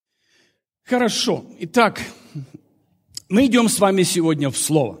Хорошо. Итак, мы идем с вами сегодня в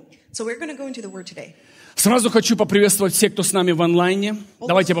Слово. So we're going to go into the Word today. Сразу хочу поприветствовать всех, кто с нами в онлайне.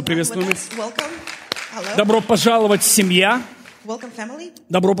 Давайте поприветствуем их. Welcome. Hello. Добро пожаловать, семья. Welcome, family.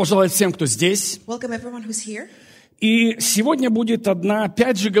 Добро пожаловать всем, кто здесь. Welcome everyone who's here. И сегодня будет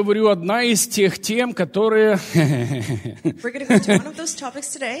опять же говорю, одна из тех тем, которые... We're going to go to one of those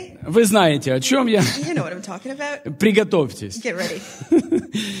topics today. Вы знаете, о чем я. You know what I'm talking about. Приготовьтесь. Get ready.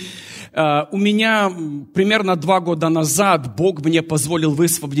 У меня примерно 2 года назад Бог мне позволил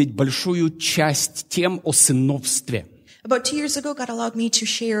высвободить большую часть тем о сыновстве. About 2 years ago, God allowed me to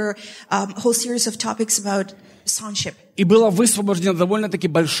share a whole series of topics about sonship. И была высвобождена довольно-таки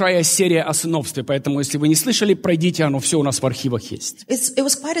большая серия о сыновстве, поэтому, если вы не слышали, пройдите, оно все у нас в архивах есть. It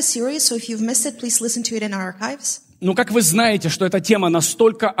was quite a series, so if you've missed it, please listen to it in our archives. Но как вы знаете, что эта тема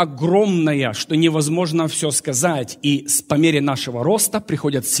настолько огромная, что невозможно все сказать, и по мере нашего роста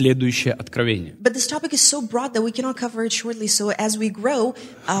приходят следующие откровения. But this topic is so broad that we cannot cover it shortly, so as we grow,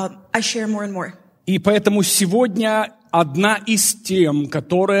 I share more and more. И поэтому сегодня одна из тем,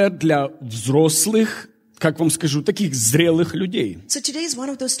 которая для взрослых, как вам скажу, таких зрелых людей. So today is one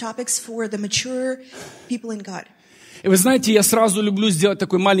of those topics for the mature people in God. И вы знаете, я сразу люблю сделать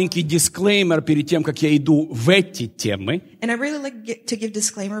такой маленький дисклеймер перед тем, как я иду в эти темы. And I really like to give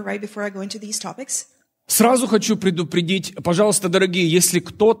disclaimer right before I go into these topics. Сразу хочу предупредить, пожалуйста, дорогие, если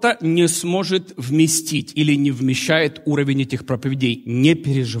кто-то не сможет вместить или не вмещает уровень этих проповедей, не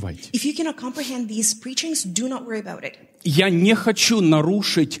переживайте. If you cannot comprehend these preachings, do not worry about it. Я не хочу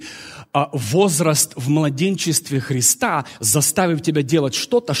нарушить возраст в младенчестве Христа, заставив тебя делать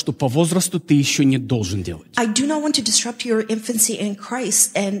что-то, что по возрасту ты еще не должен делать. I do not want to disrupt your infancy in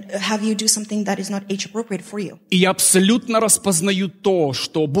Christ and have you do something that is not age appropriate for you. И я абсолютно распознаю то,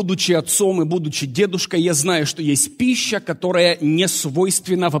 что, будучи отцом и будучи дедушкой, я знаю, что есть пища, которая не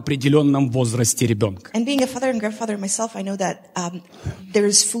свойственна в определенном возрасте ребенка. And being a father and grandfather myself, I know that there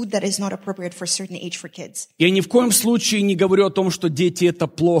is food that is not appropriate for a certain age for kids. Я ни в коем случае не говорю о том, что дети это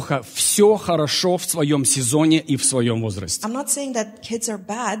плохо. Все хорошо в своем сезоне и в своем возрасте. I'm not saying that kids are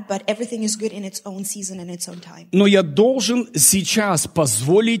bad, but everything is good in its own season and its own time. Но я должен сейчас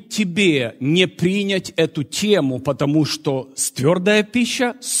позволить тебе не принять эту тему, потому что твердая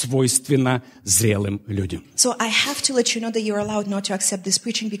пища свойственна зрелым людям. So I have to let you know that you're allowed not to accept this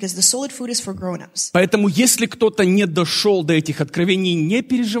preaching because the solid food is for grown-ups. Поэтому, если кто-то не дошел до этих откровений, не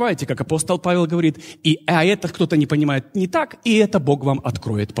переживайте, как апостол Павел говорит, а это кто-то не понимает не так, и это Бог вам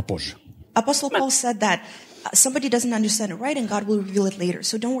откроет попозже. Apostle Paul said that somebody doesn't understand it right and God will reveal it later,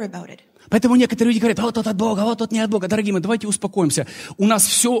 so don't worry about it. Поэтому некоторые люди говорят, вот тот от Бога, вот тот не от Бога. Дорогие мои, давайте успокоимся. У нас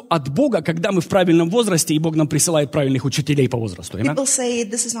все от Бога, когда мы в правильном возрасте, и Бог нам присылает правильных учителей по возрасту. People say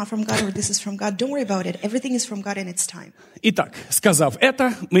this is not from God or this is from God. Don't worry about it. Everything is from God in its time. Итак, сказав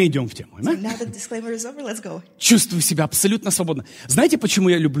это, мы идем в тему. So now that disclaimer is over, let's go. Чувствую себя абсолютно свободно. Знаете, почему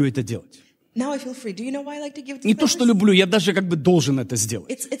я люблю это делать? Now I feel free. Do you know why I like to give Не то, что люблю, я даже как бы должен это сделать.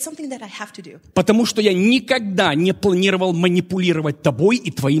 It's something that I have to do. Потому что я никогда не планировал манипулировать тобой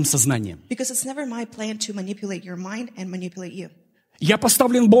и твоим сознанием. Because it's never my plan to manipulate your mind and manipulate you. Я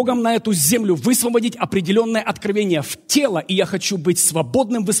поставлен Богом на эту землю высвободить определенное откровение в тело, и я хочу быть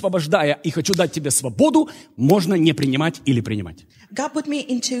свободным, высвобождая, и хочу дать тебе свободу, можно не принимать или принимать. God put me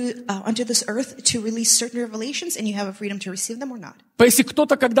onto this earth to release certain revelations, and you have a freedom to receive them or not. Если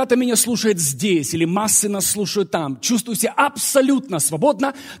кто-то когда-то меня слушает здесь, или массы нас слушают там, чувствую себя абсолютно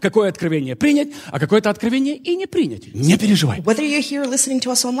свободно, какое откровение принять, а какое-то откровение и не принять. Не переживай. Whether you're here listening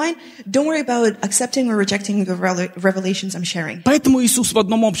to us online, don't worry about accepting or rejecting the revelations I'm sharing. Поэтому Иисус в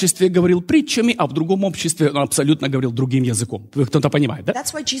одном обществе говорил притчами, а в другом обществе он абсолютно говорил другим языком. Кто-то понимает, да?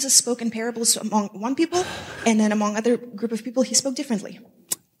 That's why Jesus spoke in parables among one people, and then among other group of people, he spoke differently.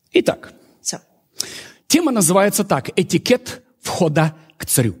 Итак, So тема называется так: «Этикет входа к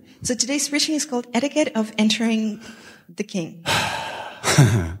царю». today's preaching is called Etiquette of Entering the King.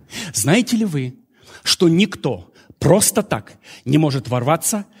 Знаете ли вы, что никто просто так не может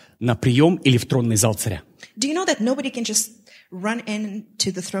ворваться на прием или в тронный зал царя? Do you know that nobody can just run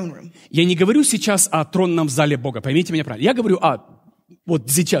into the throne room? Я не говорю сейчас о тронном зале Бога, поймите меня правильно. Я говорю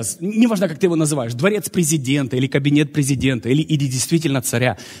вот сейчас, неважно, как ты его называешь, дворец президента или кабинет президента, или действительно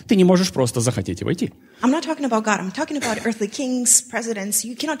царя. Ты не можешь просто захотеть войти. I'm not talking about God. I'm talking about earthly kings, presidents.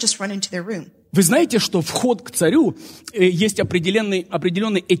 You cannot just run into their room. Вы знаете, что вход к царю, есть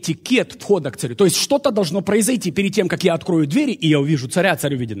определенный этикет входа к царю. То есть что-то должно произойти перед тем, как я открою двери, и я увижу царя,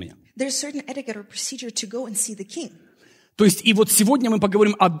 царь увидит меня. There's certain etiquette or procedure to go and see the king. То есть, и вот сегодня мы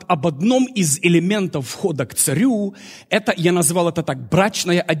поговорим об одном из элементов входа к царю. Это, я назвал это так,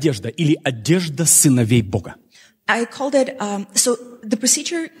 брачная одежда или одежда сыновей Бога. I called it, so the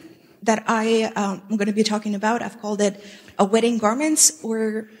procedure that I'm going to be talking about, I've called it a wedding garments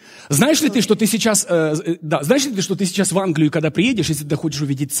or... Знаешь ли ты, что ты сейчас, знаешь ли ты, что ты сейчас в Англию, когда приедешь, если ты хочешь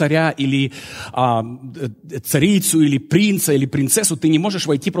увидеть царя или царицу, или принца, или принцессу, ты не можешь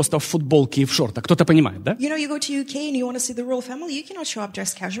войти просто в футболке и в шортах. Кто-то понимает, да? You know, you go to UK and you want to see the royal family, you cannot show up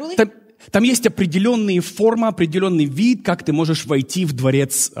dressed casually. Там есть определенные формы, определенный вид, как ты можешь войти в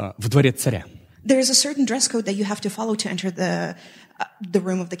дворец царя. There is a certain dress code that you have to follow to enter the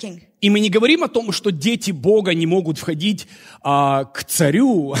room of the king. И мы не говорим о том, что дети Бога не могут входить к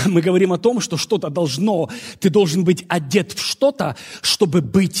царю. Мы говорим о том, что что-то ты должен быть одет в что-то, чтобы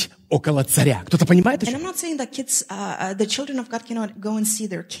быть около царя. Кто-то понимает это? And I'm not saying that the children of God cannot go and see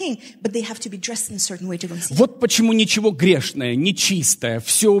their king, but they have to be dressed in a certain way to go and see. Вот почему ничего грешное, нечистое,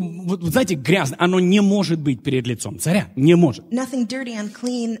 все, знаете, грязное, оно не может быть перед лицом царя. Не может. Nothing dirty,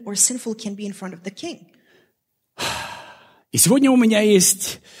 unclean, or sinful can be in front of the king. И сегодня у меня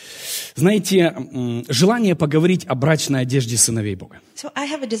есть, знаете, желание поговорить о брачной одежде сыновей Бога. So I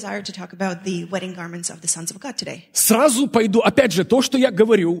have a desire to talk about the wedding garments of the sons of God today. Сразу пойду, опять же, то, что я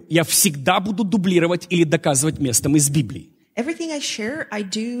говорю, я всегда буду дублировать или доказывать местом из Библии. Everything I share, I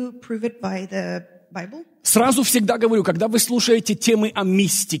do prove it by the Bible. Сразу всегда говорю, когда вы слушаете темы о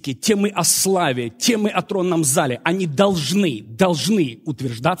мистике, темы о славе, темы о тронном зале, они должны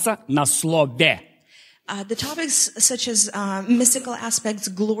утверждаться на слове. The topics such as mystical aspects,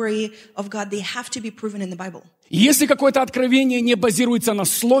 glory of God, they have to be proven in the Bible. Если какое-то откровение не базируется на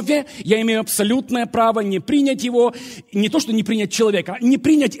слове, я имею абсолютное право не принять его, не то, что не принять человека, а не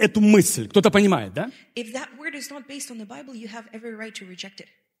принять эту мысль. Кто-то понимает, да? If that word is not based on the Bible, you have every right to reject it.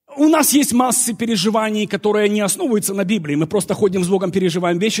 У нас есть массы переживаний, которые не основываются на Библии. Мы просто ходим с Богом,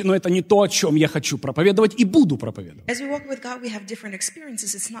 переживаем вещи, но это не то, о чем я хочу проповедовать и буду проповедовать.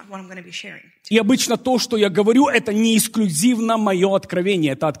 И обычно то, что я говорю, это не эксклюзивно мое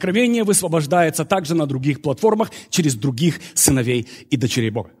откровение. Это откровение высвобождается также на других платформах через других сыновей и дочерей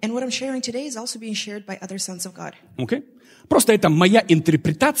Бога. Okay? Просто это моя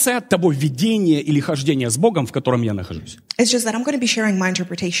интерпретация того видения или хождения с Богом, в котором я нахожусь. It's just that I'm going to be sharing my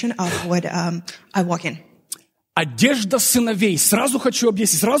interpretation of what I walk in. Одежда сыновей. Сразу хочу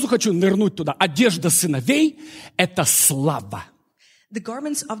объяснить, сразу хочу нырнуть туда. Одежда сыновей – это слава. The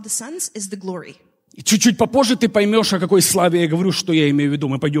garments of the sons is the glory. И чуть-чуть попозже ты поймешь, о какой славе я говорю, что я имею в виду.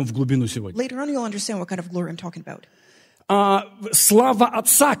 Мы пойдем в глубину сегодня. Later on you'll understand what kind of glory I'm talking about. Слава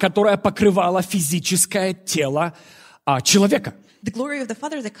Отца, которая покрывала физическое тело человека. The glory of the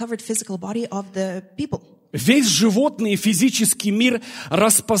Father that covered physical body of the people. Весь животный физический мир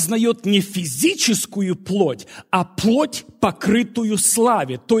распознает не физическую плоть, а плоть, покрытую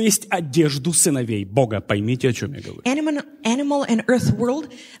славе, то есть одежду сыновей Бога. Поймите, о чем я говорю. Animal and earth world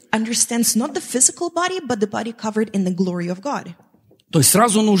understands not the physical body, but the body covered in the glory of God. То есть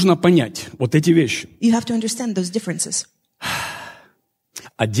сразу нужно понять вот эти вещи. You have to understand those differences.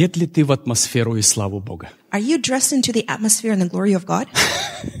 Одет ли ты в атмосферу и славу Бога? Are you dressed into the atmosphere and the glory of God?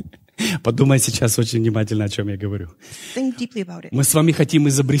 Подумай сейчас очень внимательно, о чем я говорю. Think deeply about it. Мы с вами хотим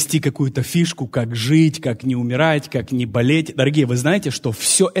изобрести какую-то фишку, как жить, как не умирать, как не болеть. Дорогие, вы знаете, что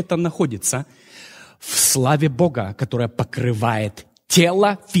все это находится в славе Бога, которая покрывает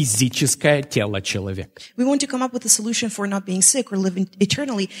тело, физическое тело человека. We want to come up with a solution for not being sick or living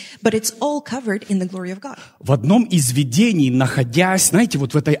eternally, but it's all covered in the glory of God. В одном из видений, находясь, знаете,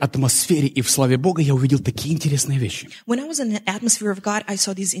 вот в этой атмосфере и в славе Бога, я увидел такие интересные вещи. When I was in the atmosphere of God, I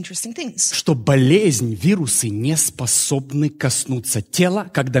saw these interesting things. Что болезнь, вирусы не способны коснуться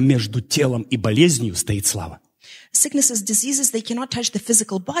тела, когда между телом и болезнью стоит слава. Sicknesses, diseases, they cannot touch the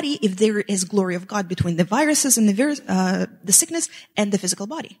physical body if there is glory of God between the viruses and the sickness and the physical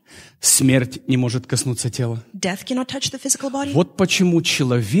body. Смерть не может коснуться тела. Death cannot touch the physical body. Вот почему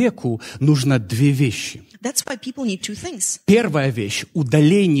человеку нужно две вещи. That's why people need two things. Первая вещь –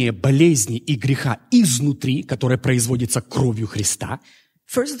 удаление болезни и греха изнутри, которое производится кровью Христа.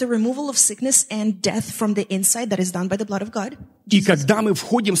 First, the removal of sickness and death from the inside that is done by the blood of God. И когда мы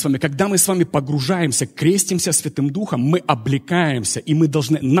входим с вами, когда мы с вами погружаемся, крестимся Святым Духом, мы облекаемся, и мы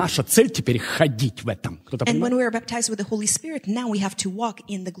должны, наша цель теперь ходить в этом. Кто-то And понимает? when we are baptized with the Holy Spirit, now we have to walk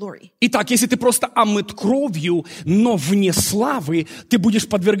in the glory. Итак, если ты просто омыт кровью, но вне славы, ты будешь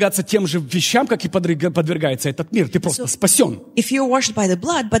подвергаться тем же вещам, как и подвергается этот мир. Ты просто спасен. If you're washed by the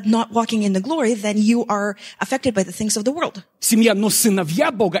blood, but not walking in the glory, then you are affected by the things of the world. Семья, но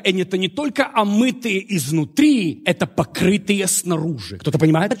сыновья Бога, это не только омытые изнутри, это покрытые снаружи. Кто-то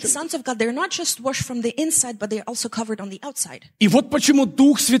понимает? But the sons of God, they're not just washed from the inside, but they're also covered on the outside. И вот почему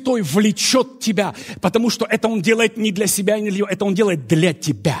Дух Святой влечет тебя, потому что это Он делает не для себя, не для него, это Он делает для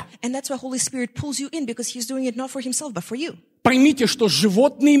тебя. And that's why Holy Spirit pulls you in, because He's doing it not for Himself, but for you. Поймите, что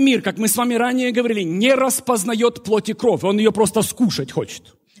животный мир, как мы с вами ранее говорили, не распознает плоть и кровь. Он ее просто скушать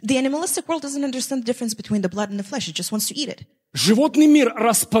хочет. The animalistic world doesn't understand the difference between the blood and the flesh. It just wants to eat it. Животный мир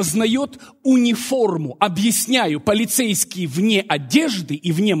распознает униформу. Объясняю, полицейский вне одежды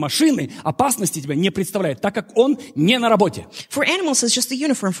и вне машины опасности тебя не представляет, так как он не на работе. For animals, it's just a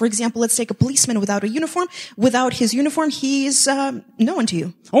uniform. For example, let's take a policeman without a uniform. Without his uniform, he is no one to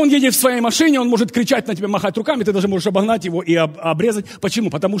you. Он едет в своей машине, он может кричать на тебя, махать руками, ты даже можешь обогнать его и обрезать. Почему?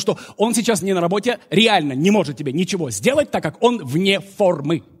 Потому что он сейчас не на работе, реально не может тебе ничего сделать, так как он вне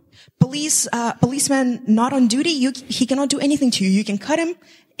формы. Policeman not on duty, he cannot do anything to you. You can cut him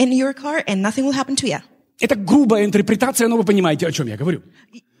in your car and nothing will happen to you. Это грубая интерпретация, но вы понимаете, о чем я говорю.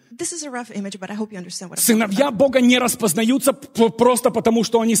 This is a rough image, but I hope you understand what I'm talking Сыновья about. Бога не распознаются просто потому,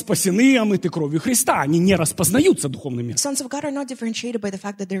 что они спасены, омыты кровью Христа. Они не распознаются духовным миром. Sons of God are not differentiated by the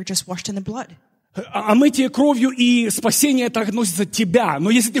fact that they're just washed in the blood. Омытие кровью и спасение это относится к тебя. Но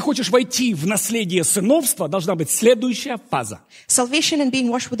если ты хочешь войти в наследие сыновства, должна быть следующая фаза. Salvation and being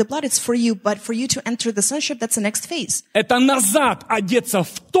washed with the blood, it's for you, but for you to enter the sonship, that's the next phase. Это назад одеться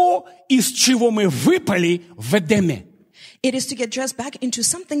в то, из чего мы выпали в Эдеме. It is to get dressed back into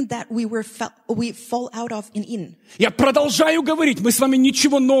something that we fall out of in Eden. Я продолжаю говорить, мы с вами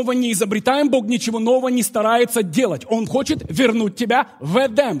ничего нового не изобретаем, Бог ничего нового не старается делать. Он хочет вернуть тебя в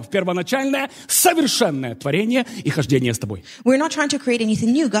Эдем, в первоначальное совершенное творение и хождение с тобой. We're not trying to create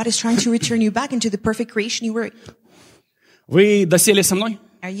anything new. God is trying to return you back into the perfect creation you were. Вы досели со мной?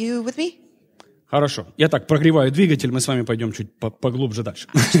 Are you with me? Хорошо. Я так прогреваю двигатель, мы с вами пойдем чуть поглубже дальше.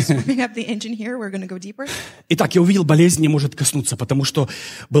 Just warming up the engine here. We're going to go deeper. Итак, я увидел, болезнь не может коснуться, потому что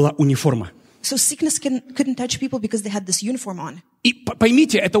была униформа. So sickness couldn't touch people because they had this uniform on. И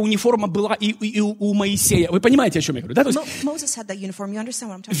поймите, эта униформа была и у Моисея. Вы понимаете, о чем я говорю? Да? То есть Moses had that uniform. You understand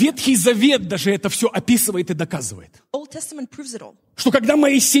what I'm talking about? Ветхий Завет даже это все описывает и доказывает. Old Testament proves it all. Что когда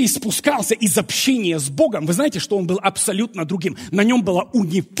Моисей спускался из общения с Богом, вы знаете, что он был абсолютно другим. На нем была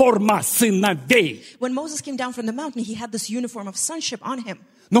униформа сыновей. When Moses came down from the mountain, he had this uniform of sonship on him.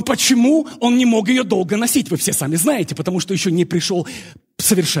 Но почему он не мог ее долго носить? Вы все сами знаете, потому что еще не пришел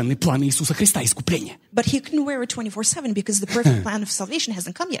совершенный план Иисуса Христа, искупления. But he couldn't wear it 24/7 because the perfect plan of salvation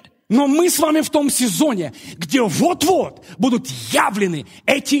hasn't come yet. Но мы с вами в том сезоне, где вот-вот будут явлены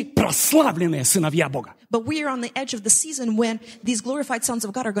эти прославленные сыновья Бога. But we are on the edge of the season when these glorified sons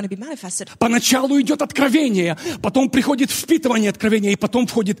of God are going to be manifested. Поначалу идет откровение, потом приходит впитывание откровения, и потом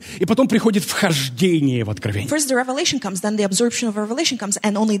приходит вхождение в откровение. First the revelation comes, then the absorption of revelation comes,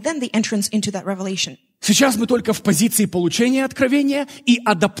 and only then the entrance into that revelation. Сейчас мы только в позиции получения откровения и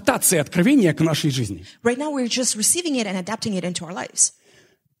адаптации откровения к нашей жизни. Right now we're just receiving it and adapting it into our lives.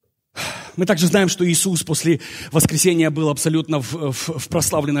 Мы также знаем, что Иисус после воскресения был абсолютно в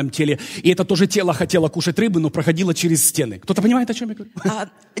прославленном теле. И это тоже тело хотело кушать рыбы, но проходило через стены. Кто-то понимает, о чем я говорю?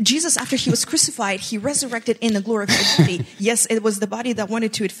 Jesus, after he was crucified, he resurrected in a glorified body. Yes, it was the body that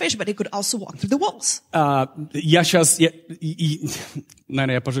wanted to eat fish, but it could also walk through the walls.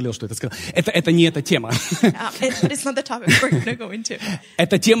 Наверное, я пожалел, что это сказал. Это не эта тема. But it's not the topic we're going to go into.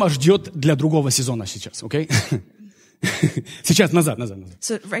 Эта тема ждет для другого сезона сейчас, окей? Сейчас, назад.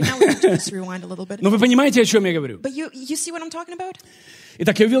 So right now we're going to just rewind a little bit. Но вы понимаете, о чем я говорю? But you see what I'm talking about?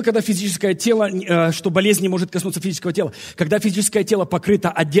 Итак, я увидел, когда физическое тело, что болезнь не может коснуться физического тела. Когда физическое тело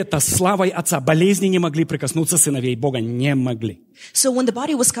покрыто, одето славой Отца, болезни не могли прикоснуться сыновей Бога, не могли. So when the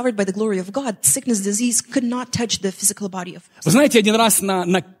body was covered by the glory of God, sickness, disease could not touch the physical body of. Вы знаете, один раз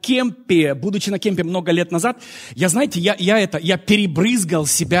на кемпе, будучи на кемпе много лет назад, я перебрызгал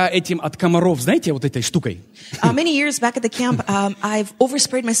себя этим от комаров, знаете, вот этой штукой. Many years back at the camp, I've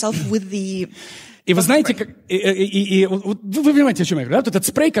oversprayed myself with the. И вы знаете, как, вы понимаете, о чем я говорю, да? Вот этот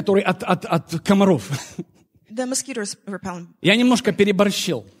спрей, который от комаров. The mosquito repellent. Я немножко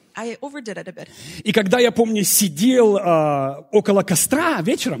переборщил. I overdid it a bit. И когда я, помню, сидел около костра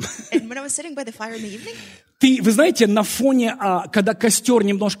вечером, And when I was sitting by the fire in the evening, вы знаете, на фоне, когда костер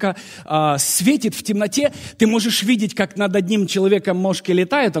немножко светит в темноте, ты можешь видеть, как над одним человеком мошки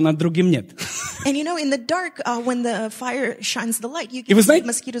летают, а над другим нет. And you know, in the dark, when the fire shines the light, you can see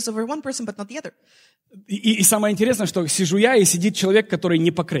mosquitoes over one person, but not the other. И самое интересное, что сижу я, и сидит человек, который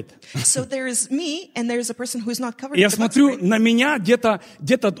не покрыт. So there is me, and there is a person who is not covered. Я смотрю, на меня где-то,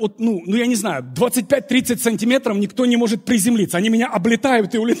 я не знаю, 25-30 сантиметров никто не может приземлиться. Они меня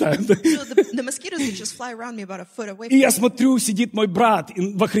облетают и улетают. So the mosquitoes would just fly around me about a foot away. И я смотрю, сидит мой брат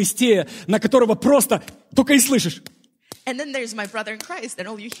во Христе, на которого просто только и слышишь. And then there's my brother in Christ, and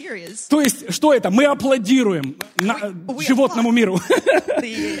all you hear is То есть, что это? Мы аплодируем We животному миру.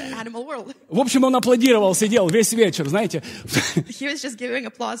 the animal world. В общем, он аплодировал, сидел весь вечер, знаете. He was just giving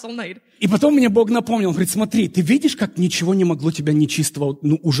applause all night. И потом мне Бог напомнил, он говорит, смотри, ты видишь, как ничего не могло тебя нечистого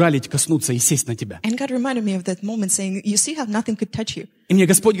ужалить, коснуться и сесть на тебя? And God reminded me of that moment saying, you see how nothing could touch you. И мне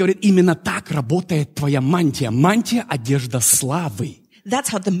Господь говорит, именно так работает твоя мантия. Мантия – одежда славы. That's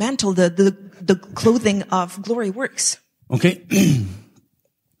how the mantle, the clothing of glory works. Окей?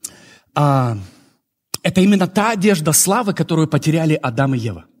 Это именно та одежда славы, которую потеряли Адам и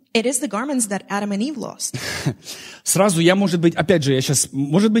Ева. It is the garments that Adam and Eve lost. Сразу я, может быть, опять же, я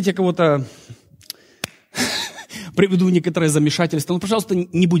кого-то приведу некоторое замешательство. Ну, пожалуйста,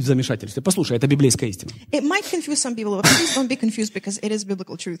 не будь в замешательстве. Послушай, это библейская истина. It might confuse some people, but please don't be confused because it is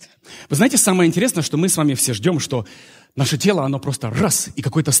biblical truth. Вы знаете, самое интересное, что мы с вами все ждем, что наше тело, оно просто раз, и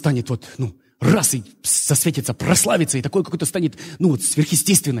какой-то станет раз, и засветится, прославится, и такое какое-то станет,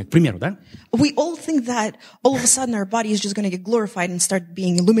 сверхъестественное, к примеру, да? We all think that all of a sudden our body is just going to get glorified and start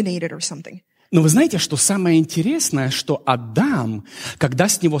being illuminated or something. Но вы знаете, что самое интересное, что Адам, когда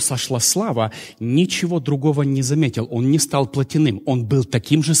с него сошла слава, ничего другого не заметил. Он не стал плотяным. Он был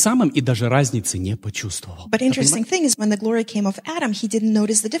таким же самым и даже разницы не почувствовал. But interesting thing is when the glory came of Adam, he didn't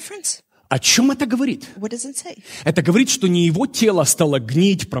notice the difference. О чем это говорит? What does it say? Это говорит, что не его тело стало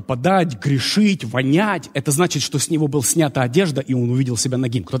гнить, пропадать, грешить, вонять. Это значит, что с него была снята одежда, и он увидел себя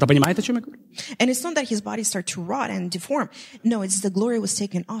нагим. Кто-то понимает, о чем я говорю? And it's not that his body started to rot and deform. No, it's the glory was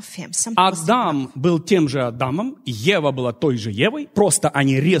taken off him. Something was taken off. Адам был тем же Адамом, Ева была той же Евой. Просто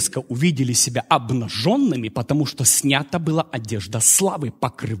они резко увидели себя обнаженными, потому что снята была одежда славы,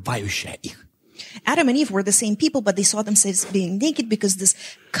 покрывающая их. Adam and Eve were the same people, but they saw themselves being naked because this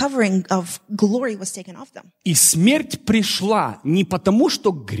covering of glory was taken off them. И смерть пришла не потому,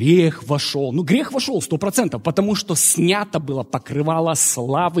 что грех вошел. Грех вошел 100%, потому что снято было покрывало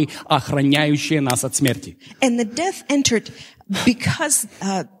славы, охраняющее нас от смерти. And the death entered because,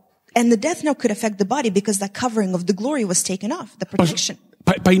 and the death now could affect the body because that covering of the glory was taken off, the protection.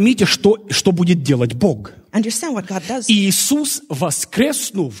 Поймите, что будет делать Бог. Understand what God does. Иисус,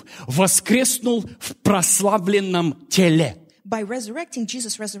 воскреснул в прославленном теле. By resurrecting,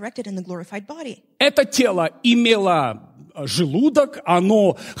 Jesus resurrected in the glorified body. Это тело имело желудок,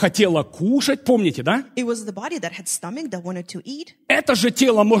 оно хотело кушать, помните, да? It was the body that had stomach that wanted to eat. Это же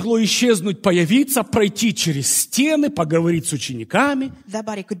тело могло исчезнуть, появиться, пройти через стены, поговорить с учениками. That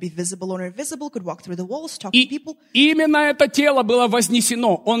body could be visible or invisible, could walk through the walls, talk to people. Именно это тело было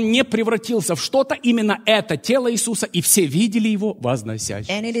вознесено. Он не превратился в что-то. Именно это тело Иисуса, и все видели его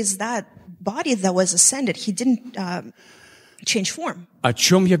возносящим. And it is that body that was ascended. He didn't change form. О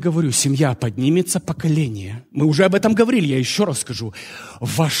чем я говорю? Семья, поднимется поколение. Мы уже об этом говорили, я еще раз скажу.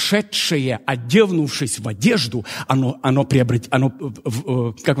 Вошедшее, одевнувшись в одежду, оно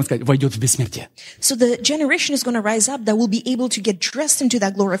войдет в бессмертие. So the generation is going to rise up that will be able to get dressed into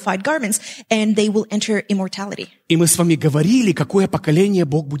that glorified garments, and they will enter immortality. И мы с вами говорили, какое поколение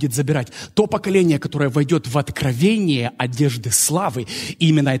Бог будет забирать. То поколение, которое войдет в откровение одежды славы. И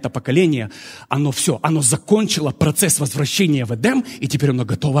именно это поколение, оно закончило процесс возвращения в Эдем, и теперь оно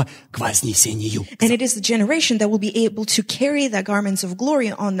готово к вознесению. And it is the generation that will be able to carry the garments of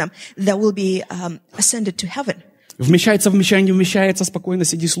glory on them, that will be ascended to heaven. Вмещается, не вмещается, спокойно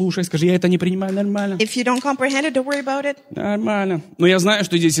сиди, слушай, скажи, я это не принимаю, нормально. If you don't comprehend it, don't worry about it. Нормально. Но я знаю,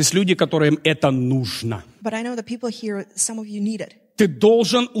 что здесь есть люди, которым это нужно. But I know that people here, some of you need it. Ты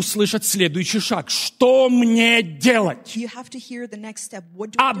должен услышать следующий шаг. Что мне делать? You have to hear the next step.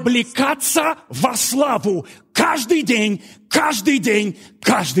 What do I do next? Облекаться во славу каждый день, каждый день,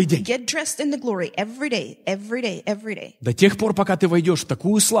 каждый день. Get dressed in the glory every day, every day, every day. До тех пор, пока ты войдешь в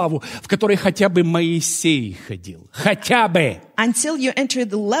такую славу, в которой хотя бы Моисей ходил. Хотя бы. Until you enter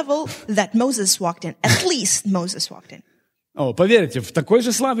the level that Moses walked in. At least Moses walked in. Поверьте, в такой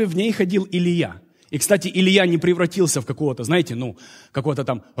же славе в ней ходил Илия. И, кстати, Илия не превратился в какого-то, знаете, какого-то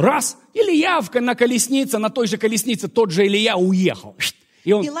там раз, Илия на колеснице, на той же колеснице тот же Илия уехал.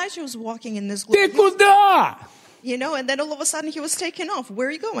 И он, Elijah was walking in this ты glory. куда? You know, and then all of a sudden he was taken off. Where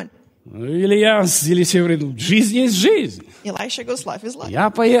are you going? Елисей говорит, жизнь есть жизнь. Elisha goes, life is life. Я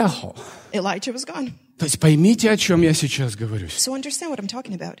поехал. Elijah was gone. То есть поймите, о чем я сейчас говорю. So understand what I'm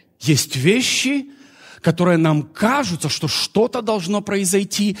talking about. Есть вещи, которые нам кажутся, что что-то должно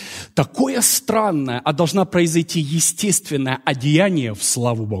произойти такое странное, а должно произойти естественное одеяние в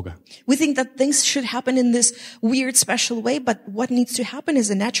славу Бога. We think that things should happen in this weird, special way, but what needs to happen is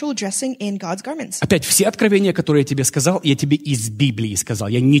a natural dressing in God's garments. Опять, все откровения, которые я тебе сказал, я тебе из Библии сказал.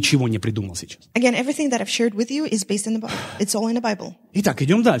 Я ничего не придумал сейчас. Again, everything that I've shared with you is based in the Bible. It's all in the Bible. Итак,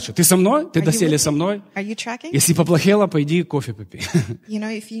 идем дальше. Ты со мной? Ты доселе со мной? Are you tracking? Если поплохело, пойди кофе попей. You know,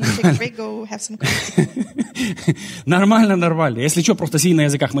 if you take a break, go have some coffee. Нормально, нормально. Если что, просто сиди на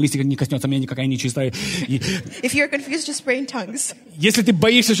языках, молись, не коснется меня никакая нечистая. If you're confused, just pray in tongues. Если ты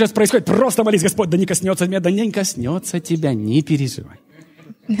боишься, что сейчас происходит, просто молись, Господь, да не коснется меня, да не коснется тебя, не переживай.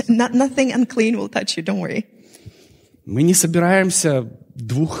 Nothing unclean will touch you, don't worry. Мы не собираемся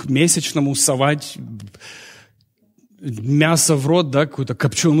двухмесячному совать мясо в рот, да, какую-то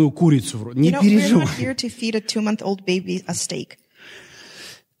копченую курицу в рот. Не переживай. We're not here to feed a 2-month-old baby a steak.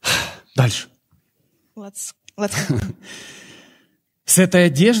 Дальше. Let's go. С этой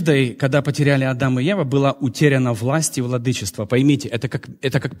одеждой, когда потеряли Адам и Ева, была утеряна власть и владычество. Поймите, это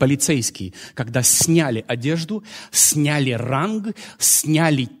как полицейские, когда сняли одежду, сняли ранг,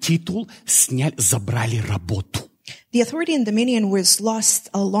 сняли титул, забрали работу. The authority and dominion was lost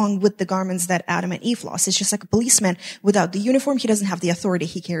along with the garments that Adam and Eve lost. It's just like a policeman without the uniform. He doesn't have the authority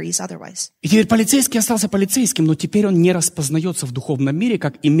he carries otherwise. И теперь полицейский остался полицейским, но теперь он не распознается в духовном мире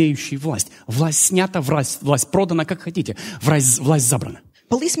как имеющий власть. Власть снята, власть продана, как хотите. Власть забрана.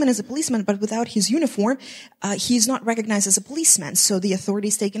 Policeman is a policeman, but without his uniform, he is not recognized as a policeman, so the authority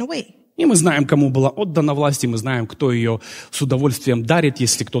is taken away. И мы знаем, кому была отдана власть, и мы знаем, кто ее с удовольствием дарит,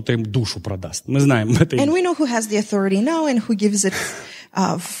 если кто-то им душу продаст. Мы знаем это. And we know who has the authority now and who gives it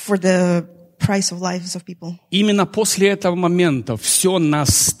for the price of lives of people. Именно после этого момента все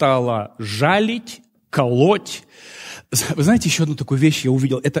нас стало жалить, колоть. Вы знаете, еще одну такую вещь я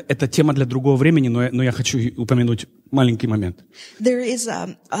увидел. Это тема для другого времени, но я хочу упомянуть маленький момент. There is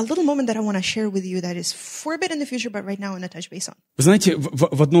a little moment that I want to share with you that is for a bit in the future, but right now I want to touch base on. Вы знаете,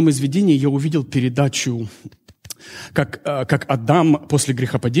 в одном из видений я увидел передачу, как Адам после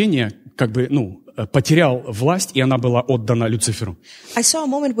грехопадения потерял власть, и она была отдана Люциферу. I saw a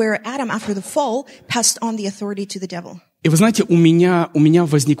moment where Adam, after the fall, passed on the authority to the devil. И вы знаете, у меня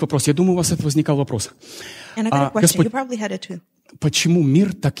возник вопрос. Я думаю, у вас это возникал вопрос. And I got a question. Господь, You probably had it too. почему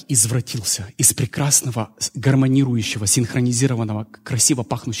мир так извратился? Из прекрасного, гармонирующего, синхронизированного, красиво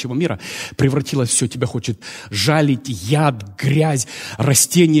пахнущего мира превратилось все, тебя хочет жалить, яд, грязь,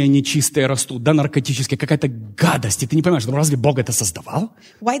 растения нечистые растут, да, наркотические, какая-то гадость. И ты не понимаешь, ну разве Бог это создавал?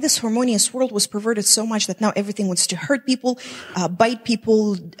 Why this harmonious world was perverted so much that now everything wants to hurt people, bite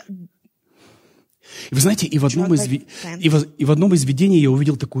people. И вы знаете, и в одном из видений я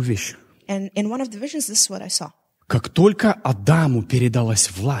увидел такую вещь. And in one of the visions, this is what I saw. Как только Адаму передалась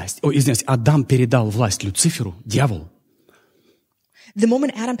власть, Адам передал власть Люциферу, дьяволу, The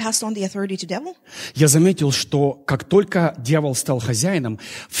moment Adam passed on the authority to devil, я заметил, что как только дьявол стал хозяином,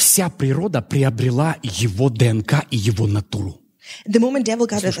 вся природа приобрела его ДНК и его натуру. the moment devil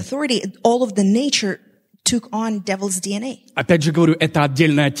got that authority, all of the nature took on devil's DNA. Опять же говорю, это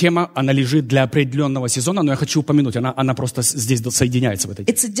отдельная тема, она лежит для определенного сезона, но я хочу упомянуть, она просто здесь соединяется в этой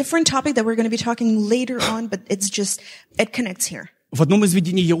теме. It's a different topic that we're going to be talking later on, but it connects here. В одном из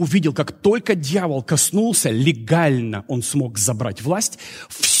видений я увидел, как только дьявол коснулся, легально он смог забрать власть,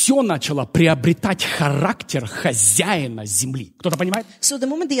 все начало приобретать характер хозяина земли. Кто-то понимает? So the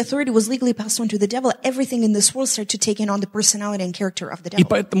moment the authority was legally passed on to the devil, everything in this world started to take on the personality and character of the devil. И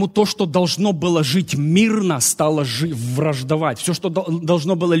поэтому то, что должно было жить мирно, стало враждовать. Все, что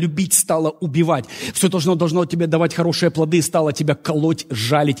должно было любить, стало убивать. Все должно тебе давать хорошие плоды, стало тебя колоть,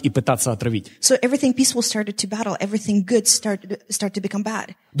 жалить и пытаться отравить. So everything peaceful started to battle. Everything good started to become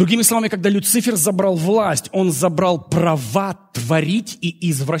bad. Другими словами, когда Люцифер забрал власть, он забрал права творить и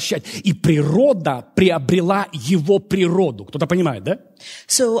извращать. И природа приобрела его природу. Кто-то понимает, да?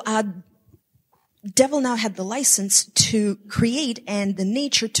 So devil now had the license to create, and the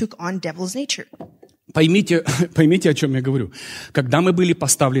nature took on devil's nature. Поймите, о чем я говорю. Когда мы были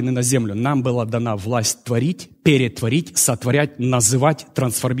поставлены на землю, нам была дана власть творить, перетворить, сотворять, называть,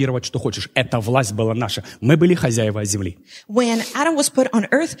 трансформировать, что хочешь. Эта власть была наша. Мы были хозяева земли. When Adam was put on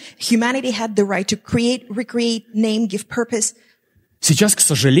earth, humanity had the right to create, recreate, name, give purpose. Сейчас, к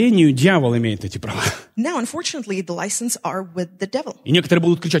сожалению, дьявол имеет эти права. Now, unfortunately, the license are with the devil. И некоторые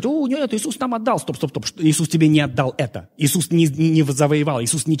будут кричать: «О, нет, Иисус нам отдал». Стоп. Иисус тебе не отдал это. Иисус не завоевал.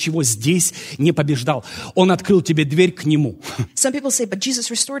 Иисус ничего здесь не побеждал. Он открыл тебе дверь к Нему. Some people say, but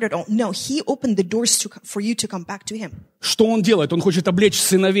Jesus restored it all. No, He opened the doors for you to come back to Him. Что Он делает? Он хочет облечь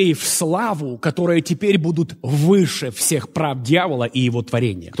сыновей в славу, которые теперь будут выше всех прав дьявола и его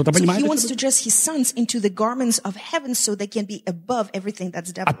творения. Кто-то So понимает? He wants to dress His sons into the garments of heaven so they can be above everything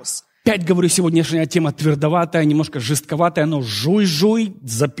that's devil's. Опять говорю, сегодняшняя тема твердоватая, немножко жестковатая, но жуй,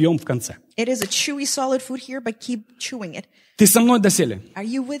 запьем в конце. It is a chewy, solid food here, but keep chewing it. Ты со мной доселе? Are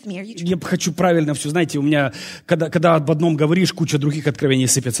you with me? Are you? Я хочу правильно все. Знаете, у меня, когда об одном говоришь, куча других откровений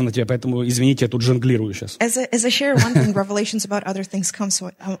сыпется на тебя, поэтому, извините, я тут жонглирую сейчас. As I share one thing, revelations about other things come,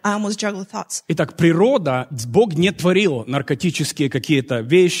 so I almost juggle thoughts. Итак, природа, Бог не творил наркотические какие-то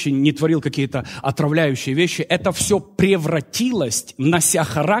вещи, не творил какие-то отравляющие вещи. Это все превратилось, нося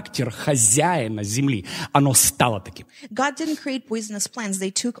характер хозяина земли. Оно стало таким. God didn't create poisonous plants.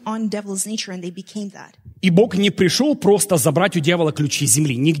 They took on devil's nature and they became that. И Бог не пришел просто забрать у дьявола ключи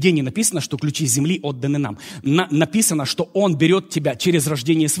земли. Нигде не написано, что ключи земли отданы нам. Написано, что Он берет тебя через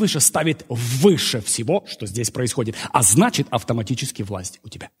рождение свыше, ставит выше всего, что здесь происходит. А значит, автоматически власть у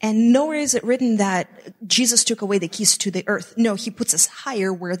тебя. And nowhere is it written that Jesus took away the keys to the earth. No, He puts us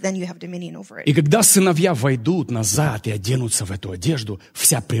higher where then you have dominion over it. И когда сыновья войдут назад и оденутся в эту одежду,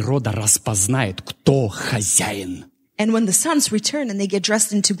 вся природа распознает, кто хозяин. And when the sons return and they get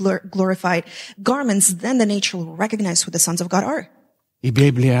dressed into glorified garments, then the nature will recognize who the sons of God are. И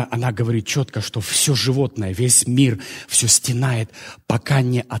Библия, она говорит четко, что все животное, весь мир, все стенает, пока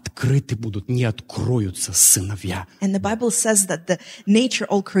не открыты будут, не откроются сыновья. And the Bible says that the nature,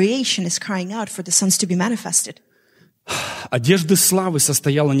 all creation is crying out for the sons to be manifested. Одежда славы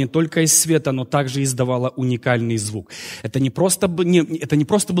состояла не только из света, но также издавала уникальный звук. Это не просто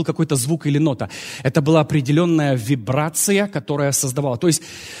был какой-то звук или нота. Это была определенная вибрация, которая создавала. То есть,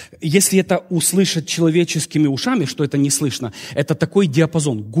 если это услышать человеческими ушами, что это не слышно, это такой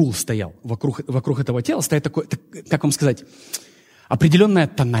диапазон, гул стоял вокруг этого тела, стоит такой, как вам сказать, определенная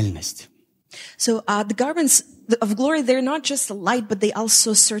тональность. So the garments of glory, they're not just light, but they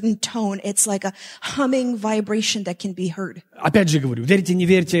also certain tone. It's like a humming vibration that can be heard. Опять же говорю, верьте, не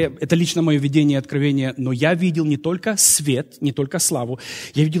верьте, это лично мое видение и откровение, но я видел не только свет, не только славу,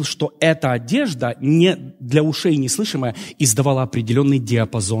 я видел, что эта одежда, не для ушей неслышимая, издавала определенный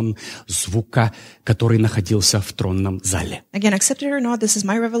диапазон звука, который находился в тронном зале. Again, accept it or not, this is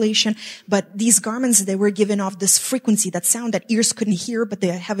my revelation, but these garments, they were given off this frequency, that sound that ears couldn't hear, but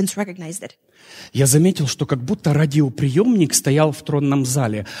the heavens recognized it. Я заметил, что как будто радиоприемник стоял в тронном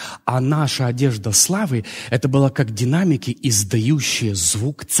зале, а наша одежда славы, это было как динамики, издающие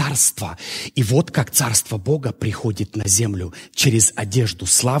звук царства. И вот как царство Бога приходит на землю через одежду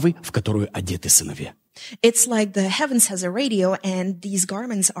славы, в которую одеты сыновья. It's like the heavens has a radio and these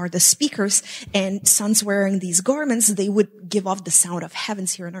garments are the speakers, and sons wearing these garments, they would give off the sound of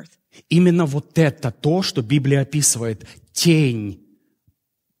heavens here on earth. Именно вот это то, что Библия описывает, тень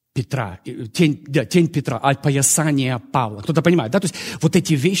Петра, тень Петра, опоясание Павла. Кто-то понимает, да? То есть вот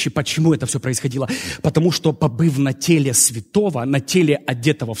эти вещи, почему это все происходило? Потому что, побыв на теле святого, на теле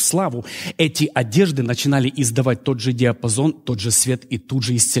одетого в славу, эти одежды начинали издавать тот же диапазон, тот же свет и ту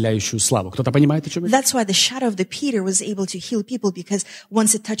же исцеляющую славу. Кто-то понимает, о чем я? That's why the shadow of the Peter was able to heal people, because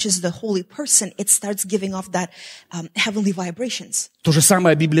once it touches the holy person, it starts giving off that heavenly vibrations. То же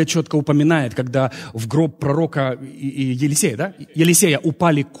самое Библия четко упоминает, когда в гроб пророка Елисея, да? Елисея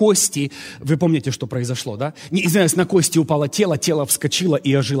упали кости. Вы помните, что произошло, да? Извиняюсь, на кости упало тело, тело вскочило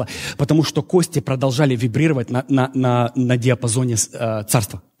и ожило, потому что кости продолжали вибрировать на диапазоне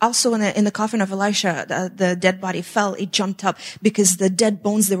царства. Also in the coffin of Elisha, the dead body fell, it jumped up, because the dead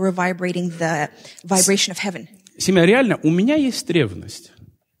bones, they were vibrating the vibration of heaven. Семья, реально, у меня есть ревность.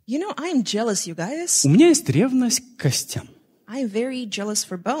 You know, I'm jealous, you guys. У меня есть ревность к костям. I'm very jealous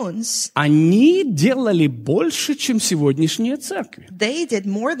for bones. Они делали больше, чем сегодняшние церкви. They did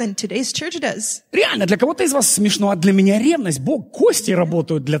more than today's church does. Реально, для кого-то из вас смешно, а для меня ревность. Бог, кости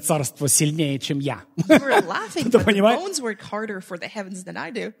работают для царства сильнее, чем я. We're laughing, but the bones work harder for the heavens than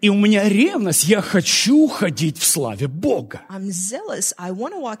I do. И у меня ревность, я хочу ходить в славе Бога. I'm zealous. I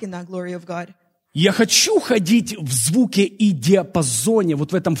want to walk in that glory of God. Я хочу ходить в звуке и диапазоне,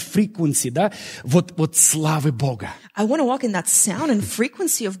 вот в этом фреквенции, да, вот славы Бога. I want to walk in that sound and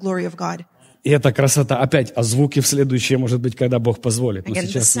frequency of glory of God. И это красота. Опять о звуке в следующее, может быть, когда Бог позволит. Но Again, the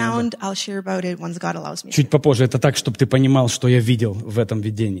сейчас sound, I'll share about it once God allows me. чуть попозже. Это так, чтобы ты понимал, что я видел в этом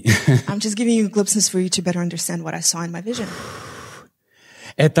видении. I'm just giving you glimpses for you to better understand what I saw in my vision.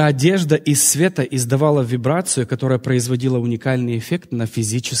 Эта одежда из света издавала вибрацию, которая производила уникальный эффект на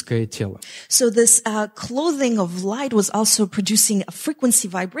физическое тело. So this clothing of light was also producing frequency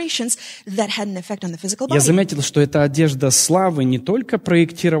vibrations that had an effect on the physical Я body. заметил, что эта одежда славы не только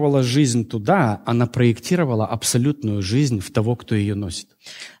проектировала жизнь туда, она проектировала абсолютную жизнь в того, кто ее носит.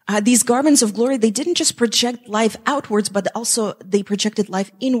 These garments of glory, they didn't just project life outwards, but also they projected life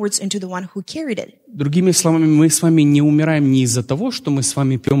inwards into the one who carried it. Другими словами, мы с вами не умираем не из-за того, что мы с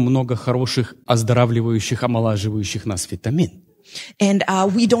вами пьем много хороших, оздоравливающих, омолаживающих нас витамин. And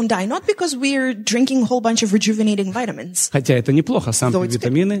we don't die not because we're drinking a whole bunch of rejuvenating vitamins. Хотя это неплохо, сам Though пью it's good.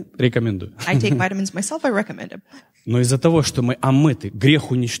 витамины, рекомендую. I take vitamins myself, I recommend them. Но из-за того, что мы омыты,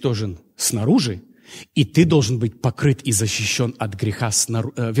 грех уничтожен снаружи, и ты должен быть покрыт и защищен от греха,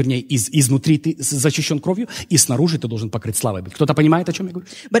 изнутри ты защищен кровью, и снаружи ты должен покрыт славой быть. Кто-то понимает, о чем я говорю?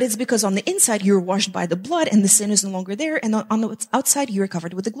 But it's because on the inside you're washed by the blood and the sin is no longer there, and on the outside you're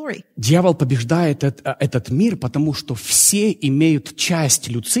covered with the glory. Дьявол побеждает этот мир, потому что все имеют часть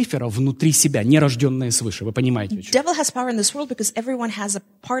Люцифера внутри себя, нерожденные свыше. Вы понимаете, о чем? Devil has power in this world because everyone has a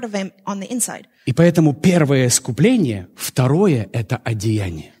part of him on the inside. И поэтому первое искупление, второе – это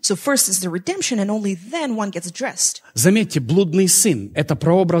одеяние. So first is the redemption, and only then one gets dressed. Заметьте, блудный сын – это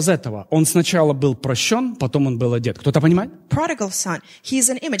прообраз этого. Он сначала был прощен, потом он был одет. Кто-то понимает? Prodigal son, he is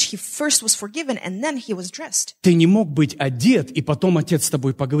an image. He first was forgiven, and then he was dressed. Ты не мог быть одет, и потом отец с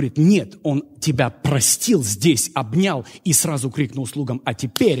тобой поговорит. Нет, он тебя простил здесь, обнял и сразу крикнул слугам: а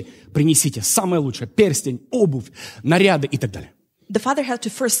теперь принесите самое лучшее – перстень, обувь, наряды и так далее. The father had to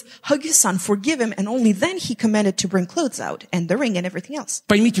first hug his son, forgive him, and only then he commanded to bring clothes out, and the ring and everything else.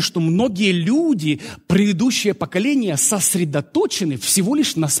 Поймите, что многие люди, предыдущее поколение, сосредоточены всего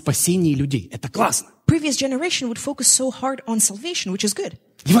лишь на спасении людей. Это классно. Previous generation would focus so hard on salvation, which is good.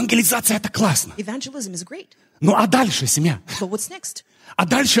 Евангелизация – это классно. Evangelism is great. Ну а дальше, семья? But what's next? А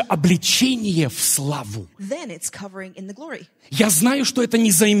дальше облечение в славу. Then it's covering in the glory. Я знаю, что это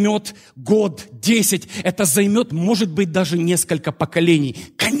не займет год, 10. Это займет, может быть, даже несколько поколений.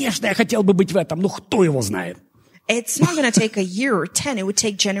 Конечно, я хотел бы быть в этом, но кто его знает? It's not going to take a year or 10. It would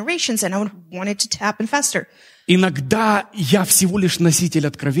take generations, and I would want it to happen faster. Иногда я всего лишь носитель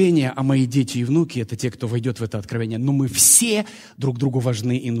откровения, а мои дети и внуки – это те, кто войдет в это откровение. Но мы все друг другу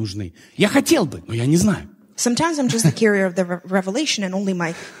важны и нужны. Я хотел бы, но я не знаю. Sometimes I'm just the carrier of the revelation, and only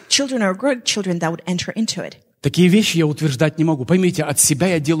my children or grandchildren that would enter into it. Такие вещи я утверждать не могу. Поймите, от себя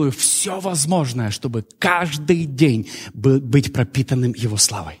я делаю все возможное, чтобы каждый день быть пропитанным Его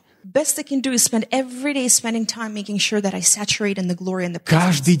славой. Best I can do is spend every day spending time making sure that I saturate in the glory and the presence.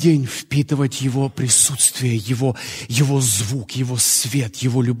 Каждый день впитывать Его присутствие, Его звук, Его свет,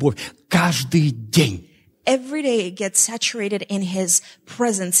 Его любовь. Каждый день. Every day get saturated in His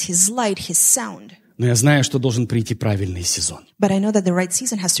presence, His light, His sound. Но я знаю, что должен прийти правильный сезон. But I know that the right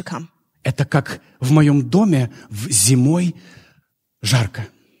season has to come. Это как в моем доме зимой жарко.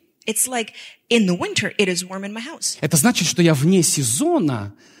 It's like in the winter, it is warm in my house. Это значит, что я вне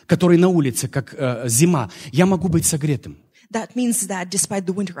сезона, который на улице, как зима, я могу быть согретым. That means that despite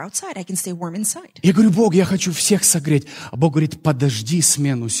the winter outside, I can stay warm inside. Я говорю: Бог, я хочу всех согреть. А Бог говорит: подожди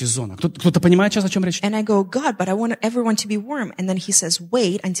смену сезона. Кто-то понимает сейчас, о чем речь? And I go, God, but I want everyone to be warm. And then He says,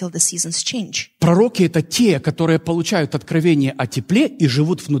 wait until the seasons change. Proroки – это те, которые получают откровение о тепле и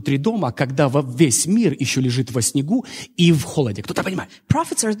живут внутри дома, когда весь мир еще лежит во снегу и в холоде. Кто-то понимает?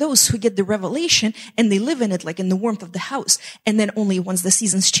 Prophets are those who get the revelation and they live in it like in the warmth of the house. And then only once the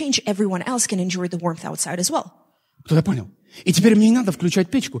seasons change, everyone else can enjoy the warmth outside as well. Кто-то понял? И теперь мне не надо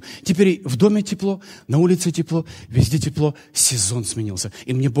включать печку. Теперь в доме тепло, на улице тепло, везде тепло. Сезон сменился.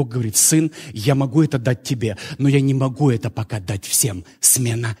 И мне Бог говорит: сын, я могу это дать тебе, но я не могу это пока дать всем.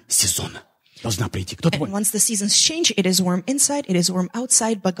 Смена сезона должна прийти. Кто-то And понял? once the seasons change, it is warm inside, it is warm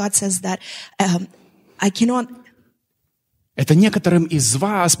outside. But God says that I cannot... Это некоторым из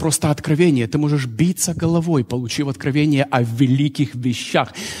вас просто откровение. Ты можешь биться головой, получив откровение о великих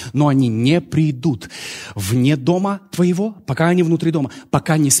вещах, но они не придут вне дома твоего, пока они внутри дома,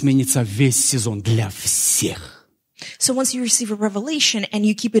 пока не сменится весь сезон для всех. So once you receive a revelation and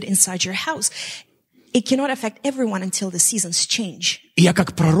you keep it inside your house, it cannot affect everyone until the seasons change. И я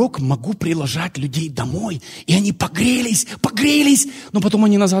как пророк могу приглашать людей домой, и они погрелись, но потом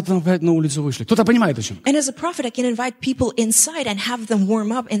они назад опять на улицу вышли. Кто-то понимает, о чем? And as a prophet, I can invite people inside and have them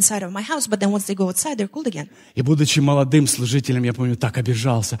warm up inside of my house, but then once they go outside, they're cold again. И будучи молодым служителем, я помню, так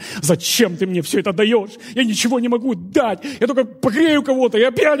обижался. Зачем ты мне все это даешь? Я ничего не могу дать. Я только погрею кого-то, и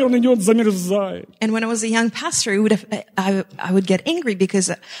опять он идет, замерзает. And when I was a young pastor, I would get angry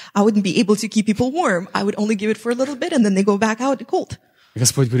because I wouldn't be able to keep people warm. I would only give it for a little bit and then they go back out cold.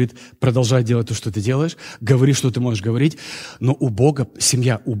 Господь говорит, продолжай делать то, что ты делаешь, говори, что ты можешь говорить, но у Бога,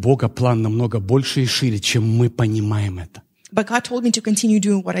 семья, у Бога план намного больше и шире, чем мы понимаем это. But God told me to continue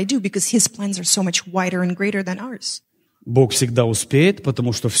doing what I do because his plans are so much wider and greater than ours. Бог всегда успеет,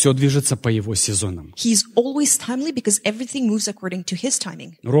 потому что все движется по Его сезонам. He's always timely because everything moves according to his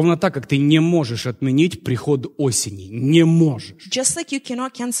timing. Ровно так, как ты не можешь отменить приход осени. Не можешь. Just like you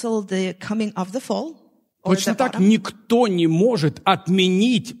cannot cancel the coming of the fall or Точно the так autumn, никто не может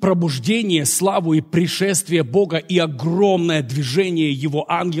отменить пробуждение, славу и пришествие Бога и огромное движение Его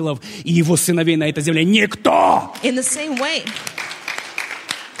ангелов и Его сыновей на этой земле. Никто! in the same way,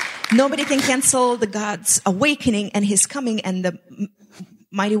 nobody can cancel the God's awakening and his coming and the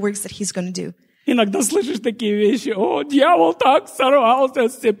mighty works that he's going to do. Иногда слышишь такие вещи. О, дьявол так сорвался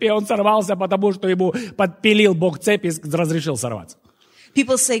с цепи. Он сорвался, потому что ему подпилил Бог цепи и разрешил сорваться.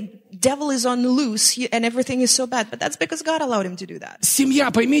 People say, devil is on the loose and everything is so bad, but that's because God allowed him to do that.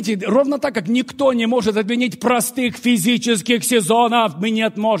 Семья, поймите, ровно так, как никто не может отменить простых физических сезонов, мы не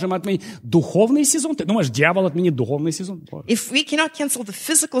можем отменить духовный сезон. Ты думаешь, дьявол отменит духовный сезон? If we cannot cancel the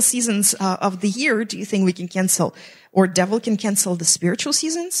physical seasons of the year, do you think we can cancel, or devil can cancel the spiritual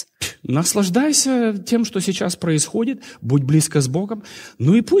seasons? Наслаждайся тем, что сейчас происходит, будь близко с Богом,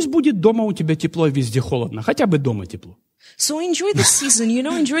 ну и пусть будет дома у тебя тепло, везде холодно, хотя бы дома тепло. So enjoy the season,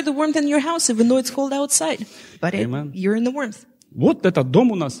 enjoy the warmth in your house, even though it's cold outside. But Amen. you're in the warmth. Вот этот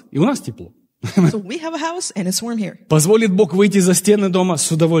дом у нас, и у нас тепло. So we have a house and it's warm here. Позволит Бог выйти за стены дома, с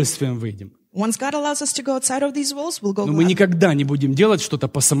удовольствием выйдем. Once God allows us to go outside of these walls, we'll go Но мы gladly. никогда не будем делать что-то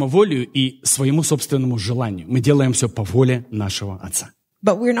по самоволию и своему собственному желанию. Мы делаем все по воле нашего Отца.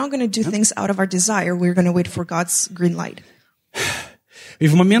 But we're not going to do things out of our desire. We're going to wait for God's green light. И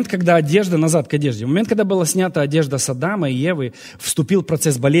в момент, когда одежда, назад к одежде, в момент, когда была снята одежда с Адама и Евы, вступил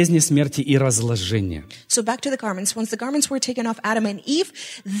процесс болезни, смерти и разложения. So back to the garments. Once the garments were taken off Adam and Eve,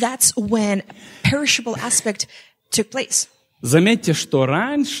 that's when perishable aspect took place. Заметьте, что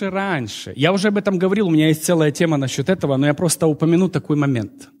раньше, я уже об этом говорил, у меня есть целая тема насчет этого, но я просто упомяну такой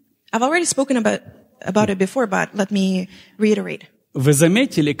момент. I've already spoken about it before, but let me reiterate. Вы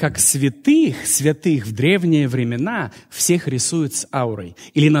заметили, как святых в древние времена всех рисуют с аурой?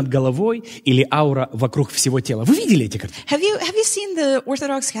 Или над головой, или аура вокруг всего тела. Вы видели эти картины? Have you seen the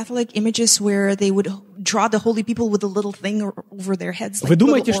Orthodox Catholic images where they would draw the holy people with a little thing over their heads? Вы Like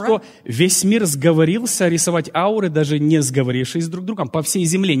думаете, little aura? что весь мир сговорился рисовать ауры, даже не сговорившись друг с другом, по всей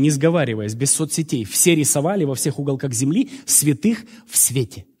земле, не сговариваясь, без соцсетей? Все рисовали во всех уголках земли святых в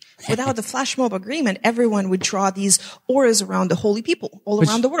свете. Without the flash mob agreement, everyone would draw these auras around the holy people all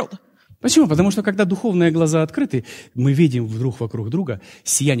around the world. Почему? Потому что когда духовные глаза открыты, мы видим вдруг вокруг друга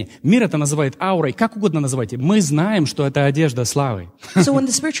сияние. Мир это называет аурой, как угодно называйте. Мы знаем, что это одежда славы. So when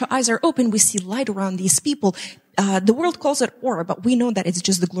the spiritual eyes are open, we see light around these people. The world calls it aura, but we know that it's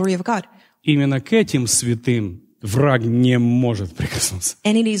just the glory of God. Именно к этим святым враг не может прикоснуться.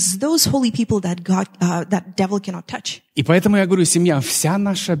 And it is those holy people that that devil cannot touch. И поэтому я говорю, семья, вся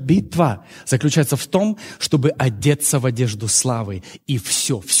наша битва заключается в том, чтобы одеться в одежду славы. И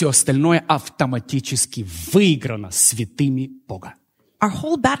все остальное автоматически выиграно святыми Бога. Our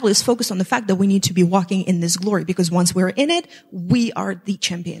whole battle is focused on the fact that we need to be walking in this glory, because once we're in it, we are the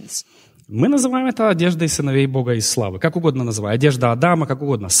champions. Мы называем это одеждой сыновей Бога из славы. Как угодно называй. Одежда Адама, как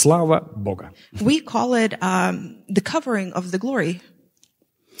угодно. Слава Бога. We call it the covering of the glory.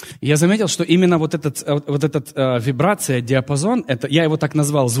 Я заметил, что именно вот этот вибрация, диапазон, это, я его так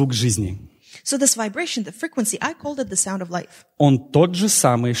назвал, звук жизни. So this vibration, the frequency, I called it the sound of life. Он тот же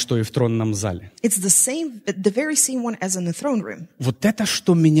самый, что и в тронном зале. It's the very same one as in the throne room. Вот это,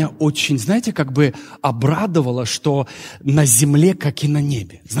 что меня очень, знаете, как бы обрадовало, что на земле, как и на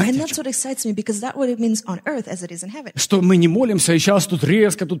небе. And Знаете, that's what excites me, because that's what it means on earth as it is in heaven. что мы не молимся, и сейчас тут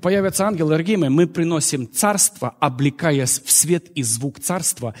резко, тут появятся ангелы, дорогие мои. Мы приносим царство, облекаясь в свет и звук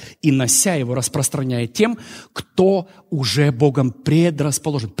царства, и нося его, распространяя тем, кто уже Богом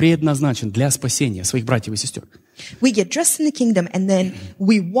предназначен для спасения своих братьев и сестер. We get dressed in the kingdom, and then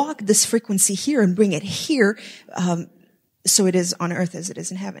we walk this frequency here and bring it here, so it is on earth as it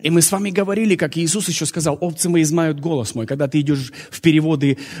is in heaven. И мы с вами говорили, как Иисус еще сказал, овцы мои знают голос мой. Когда ты идешь в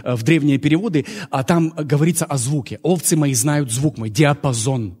переводы, в древние переводы, а там говорится о звуке. Овцы мои знают звук мой,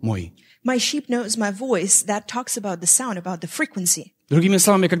 диапазон мой. My sheep knows my voice. That talks about the sound, about the frequency. Другими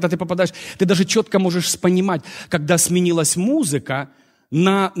словами, когда ты попадаешь, ты даже четко можешь понимать, когда сменилась музыка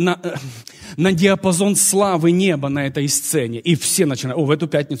на диапазон славы неба на этой сцене. И все начинают. В эту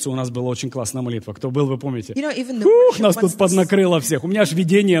пятницу у нас была очень классная молитва. Кто был, вы помните? Even the Нас worship, тут поднакрыло всех. У меня аж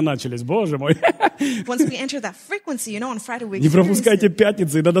видения начались, боже мой. once we enter that frequency, on Friday we Не experience пропускайте it.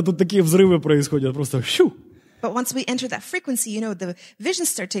 пятницы, иногда тут такие взрывы происходят. Просто щу. But once we enter that frequency, the visions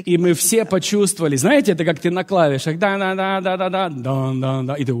start taking И мы place. все почувствовали, знаете, это как ты на клавишах, да,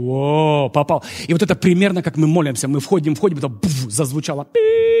 и ты, о, попал. И вот это примерно как мы молимся, мы входим, это зазвучало,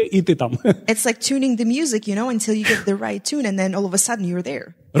 и ты там. It's like tuning the music, until you get the right tune, and then all of a sudden you're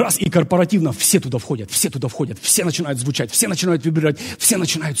there. Раз, и корпоративно все туда входят, все начинают звучать, все начинают вибрировать, все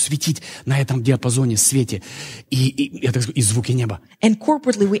начинают светить на этом диапазоне, свете и звуки неба. And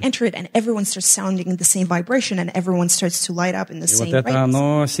corporately we enter it, and everyone starts sounding in the same vibration, and everyone starts to light up in the И same вот это rate.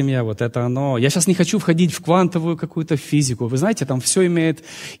 оно, семья, вот это оно. Я сейчас не хочу входить в квантовую какую-то физику. Вы знаете, там все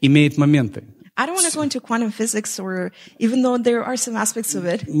имеет моменты. I don't want to go into quantum physics, or even though there are some aspects of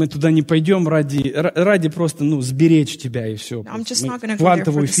it. Мы туда не пойдем ради просто, сберечь тебя и все. I'm just Мы not gonna в go there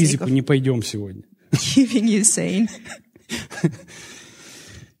квантовую for the sake физику of- не пойдем сегодня. Keeping you sane.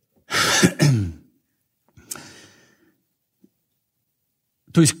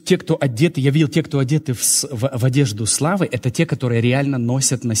 То есть те, кто одеты, я видел, те, кто одеты в одежду славы, это те, которые реально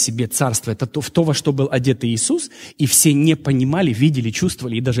носят на себе царство. Это то, во что был одет Иисус, и все не понимали, видели,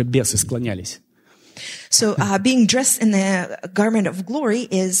 чувствовали, и даже бесы склонялись. So being dressed in the garment of glory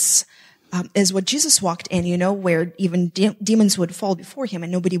is what Jesus walked in, where even demons would fall before him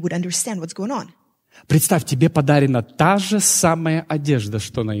and nobody would understand what's going on. Представь, тебе подарена та же самая одежда,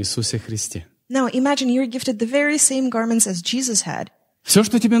 что на Иисусе Христе. Now imagine you're gifted the very same garments as Jesus had. Все,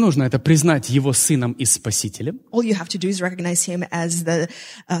 что тебе нужно, это признать Его Сыном и Спасителем. All you have to do is recognize him as the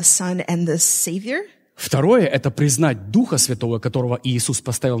Son and the Savior. Второе – это признать Духа Святого, которого Иисус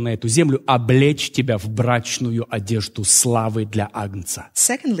поставил на эту землю, облечь тебя в брачную одежду славы для Агнца.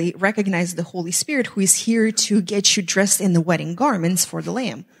 Secondly, recognize the Holy Spirit who is here to get you dressed in the wedding garments for the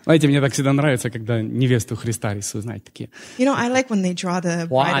Lamb. Знаете, мне так всегда нравится, когда невесту Христа рисуют, знаете, такие. I like when they draw the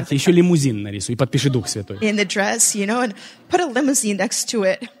bride Еще лимузин нарисуй, и подпиши Дух Святой. in the dress, and put a limousine next to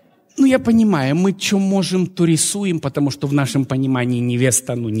it. Ну, я понимаю, мы что можем, то рисуем, потому что в нашем понимании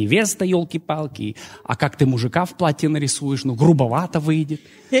невеста, невеста, елки-палки. А как ты мужика в платье нарисуешь, грубовато выйдет.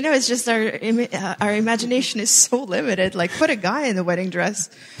 It's just our imagination is so limited. Like, put a guy in the wedding dress.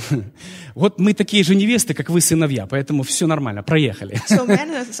 Вот мы такие же невесты, как вы сыновья, поэтому все нормально, проехали. So men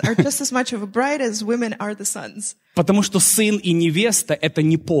are just as much of a bride as women are the sons. Потому что сын и невеста – это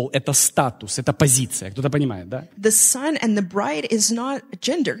не пол, это статус, это позиция. Кто-то понимает, да? The son and the bride is not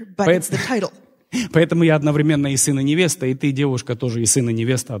gender, but it's the title. Поэтому я одновременно и сын, и невеста, и ты, девушка, тоже и сын, и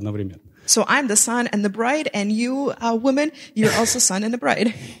невеста одновременно. So I'm the son and the bride, and you, woman, you're also son and the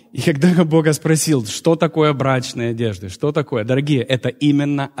bride. И когда Бога спросил, что такое брачные одежды, что такое? Дорогие, это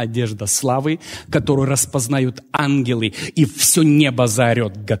именно одежда славы, которую распознают ангелы, и все небо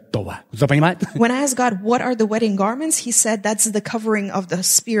заорет готово. Кто понимает? When I asked God, what are the wedding garments? He said, that's the covering of the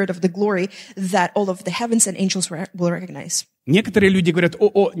spirit of the glory that all of the heavens and angels will recognize. Некоторые люди говорят,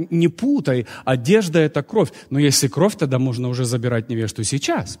 не путай, одежда – это кровь. Но если кровь, тогда можно уже забирать невесту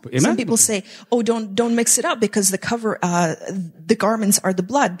сейчас. Some people say, don't mix it up because the garments are the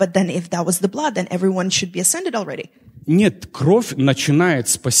blood. But then if that was the blood, then everyone should be ascended already. Нет, кровь начинает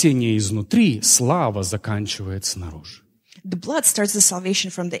спасение изнутри, слава заканчивает снаружи. The blood starts the salvation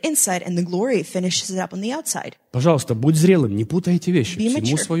from the inside, and the glory finishes it up on the outside. Пожалуйста, будь зрелым, не путай эти вещи. Be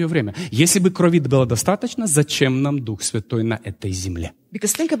Всему mature. свое время. Если бы крови было достаточно, зачем нам Дух Святой на этой земле?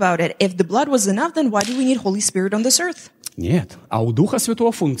 Because think about it. If the blood was enough, then why do we need Holy Spirit on this earth? Нет. А у Духа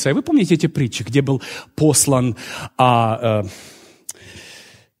Святого функция. Вы помните эти притчи, где был послан...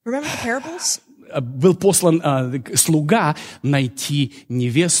 Remember the parables? Был послан слуга найти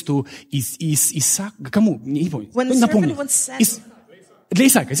невесту из Исаака. Кому? Не помню. When the Напомню. servant was sent, Для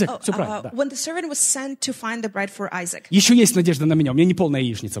Исаака, все правильно. Да. when the servant was sent to find the bride for Isaac. Еще есть надежда на меня. У меня не полная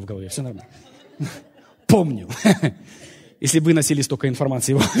яичница в голове. Все нормально. Помню. Если бы вы носили столько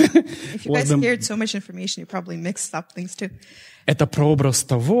информации. If you guys heard so much information, you probably mixed up things too. Это прообраз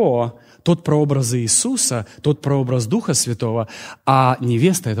того, тот прообраз Иисуса, тот прообраз Духа Святого, а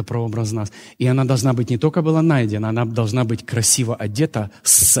невеста – это прообраз нас. И она должна быть не только была найдена, она должна быть красиво одета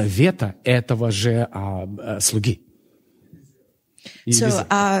с совета этого же слуги. So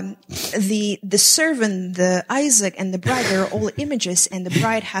the servant, the Isaac, and the bride, they're all images, and the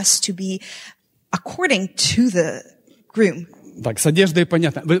bride has to be according to the groom. Так, с одеждой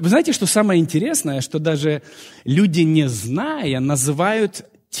понятно. Вы знаете, что самое интересное, что даже люди, не зная, называют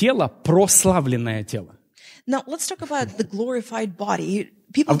тело прославленное тело. Now, let's talk about the glorified body.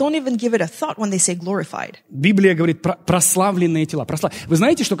 People don't even give it a thought when they say glorified. Библия говорит про прославленные тела. Вы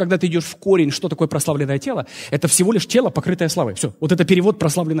знаете, что когда ты идешь в корень, что такое прославленное тело? Это всего лишь тело, покрытое славой. Все. Вот это перевод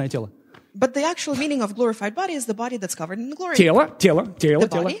прославленное тело. But the actual meaning of glorified body is the body that's covered in the glory. Тело. The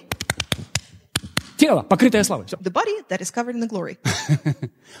body, Тело, покрытое славой. Все. the body that is covered in the glory.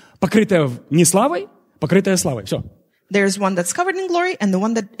 Покрытое не славой, покрытое славой. Все. There's one that's covered in glory and the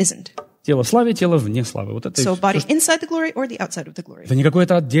one that isn't. Тело в славе, тело вне славы. Вот это So body inside the glory or the outside of the glory. это не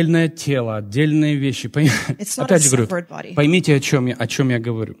какое-то отдельное тело, отдельные вещи. Опять же говорю, поймите, о чем я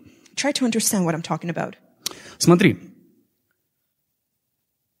говорю. Try to understand what I'm talking about. Смотри.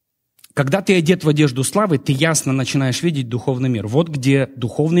 Когда ты одет в одежду славы, ты ясно начинаешь видеть духовный мир. Вот где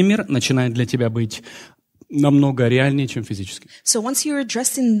духовный мир начинает для тебя быть намного реальнее, чем физический. So once you're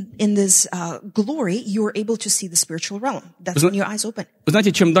dressed in this glory, you are able to see the spiritual realm. That's when your eyes open. Вы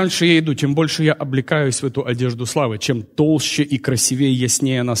знаете, чем дальше я иду, тем больше я облекаюсь в эту одежду славы, чем толще и красивее,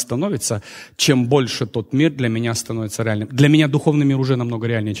 яснее она становится, чем больше тот мир для меня становится реальным. Для меня духовный мир уже намного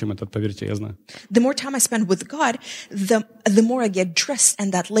реальнее, чем этот, поверьте, я знаю. The more time I spend with God, the more I get dressed,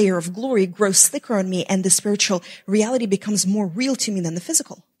 and that layer of glory grows thicker on me, and the spiritual reality becomes more real to me than the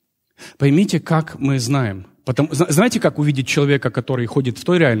physical. Поймите, как мы знаем. Знаете, как увидеть человека, который ходит в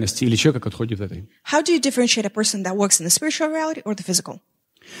той реальности, или человека, который ходит в этой? How do you differentiate a person that works in the spiritual reality or the physical?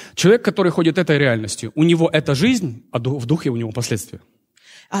 Человек, который ходит этой реальностью, у него эта жизнь, а в духе у него последствия.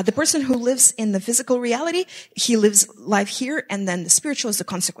 The person who lives in the physical reality, he lives life here, and then the spiritual is the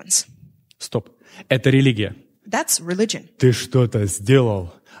consequence. Стоп. Это религия. That's religion. Ты что-то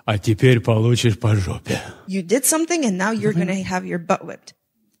сделал, а теперь получишь по жопе. You did something, and now you're going to have your butt whipped.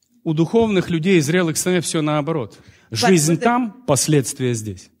 У духовных людей, зрелых сыновей, все наоборот. Жизнь там, последствия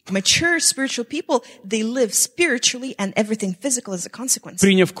здесь. Mature spiritual people, they live spiritually, and everything physical is a consequence.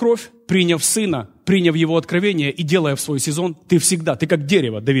 Приняв кровь, приняв сына, приняв его откровение и делая в свой сезон, ты как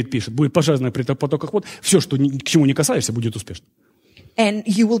дерево, Давид пишет, будет пожарное при потоках вод, все, что к чему не касаешься, будет успешно. And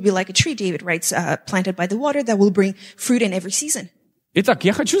you will be like a tree, David writes, planted by the water that will bring fruit in every season. Итак,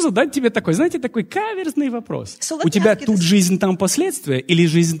 я хочу задать тебе такой каверзный вопрос. У тебя тут жизнь, там последствия, или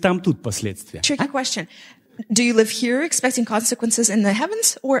жизнь там, тут последствия? Tricky question. Do you live here expecting consequences in the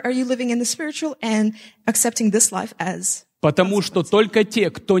heavens, or are you living in the spiritual and accepting this life as? Потому что только те,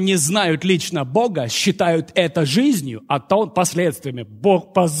 кто не знают лично Бога, считают это жизнью, а то последствиями.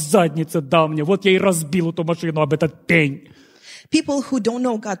 Бог по заднице дал мне, вот я и разбил эту машину об этот пень. People who don't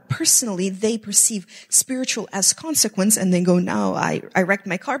know God personally, they perceive spiritual as consequence, and they go, "No, I wrecked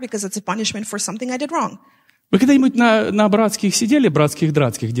my car because it's a punishment for something I did wrong." Вы когда-нибудь на братских сидели,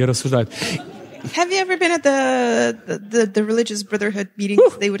 братских-дратских, где рассуждают? Have you ever been at the religious brotherhood meetings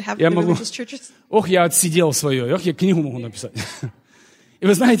they would have in the religious churches? Я отсидел свое, я книгу могу написать. И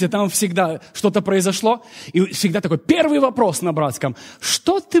вы знаете, там всегда что-то произошло, и всегда такой первый вопрос на братском: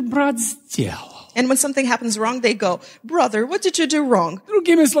 что ты, брат, сделал? And when something happens wrong, they go, "Brother, what did you do wrong?"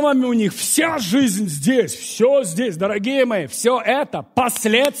 Другими словами, у них вся жизнь здесь, все здесь, дорогие мои, все это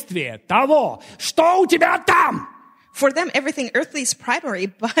последствия того, что у тебя там. For them, everything earthly is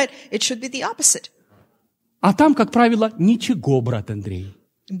primary, but it should be the opposite. А там, как правило, ничего, брат Андрей.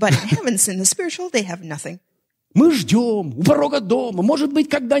 But in heavens, in the spiritual, they have nothing. Мы ждем у порога дома, может быть,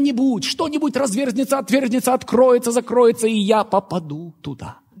 когда-нибудь что-нибудь разверзнется, отвергнется, откроется, закроется, и я попаду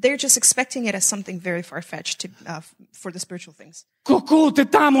туда. They're just expecting it as something very far-fetched for the spiritual things. Ку-ку, ты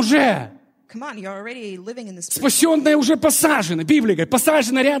там уже! Come on, you're already living in the spiritual. Спасенные уже посажены, Библия говорит,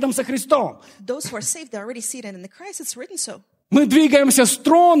 посажены рядом со Христом. Those who are saved, they're already seated in the Christ. It's written so. Мы двигаемся с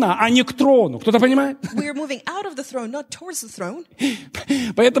трона, а не к трону. Кто-то понимает? We're moving out of the throne, not towards the throne.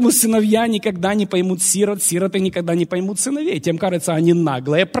 Поэтому сыновья никогда не поймут сирот, сироты никогда не поймут сыновей. Тем кажется, они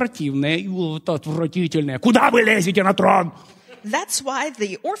наглые, противные и отвратительные. Куда вы лезете на трон? That's why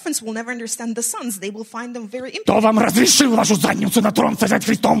the orphans will never understand the sons. They will find them very Кто вам разрешил вашу задницу на трон сажать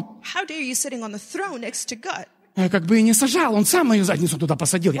Христом? How dare you sitting on the throne next to God? Я как бы и не сажал, он сам мою задницу туда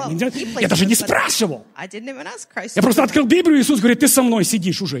посадил. Я даже не спрашивал. Я просто открыл Библию, и Иисус говорит, ты со мной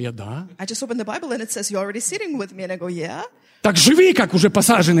сидишь уже. Я, да. Так живи, как уже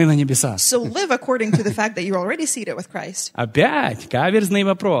посаженный на небеса. So live according to the fact that you're already seated with Christ. Опять каверзный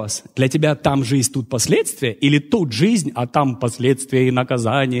вопрос. Для тебя там жизнь, тут последствия? Или тут жизнь, а там последствия и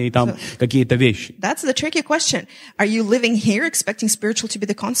наказания, и там какие-то вещи? That's the tricky question. Are you living here expecting spiritual to be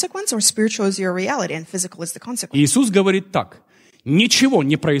the consequence, or spiritual is your reality and physical is the consequence? Иисус говорит так. Ничего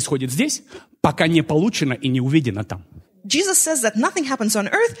не происходит здесь, пока не получено и не увидено там. Jesus says that nothing happens on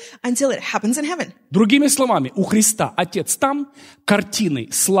earth until it happens in heaven. Другими словами, у Христа Отец там, картины,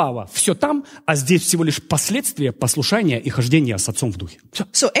 слава, все там, а здесь всего лишь последствия послушания и хождения с Отцом в Духе. Все.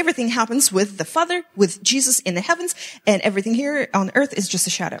 So everything happens with the Father, with Jesus in the heavens, and everything here on earth is just a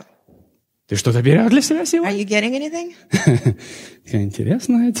shadow. Ты что-то берешь для себя сегодня? Are you getting anything? Какая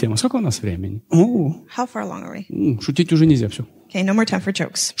интересная тема. Сколько у нас времени? How far along are we? Шутить уже нельзя, все. Okay, no more time for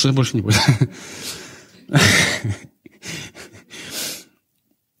jokes. Что-то больше не будет.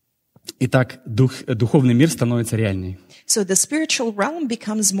 Итак, духовный мир становится реальней. So the spiritual realm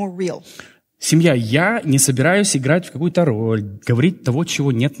becomes more real. Семья, я не собираюсь играть в какую-то роль, говорить того,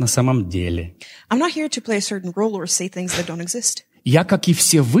 чего нет на самом деле. I'm not here to play a certain role or say things that don't exist. Я, как и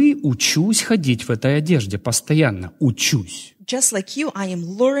все вы, учусь ходить в этой одежде постоянно. Учусь. Just like you, I am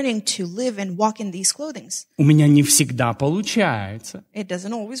learning to live and walk in these clothings. У меня не всегда получается. It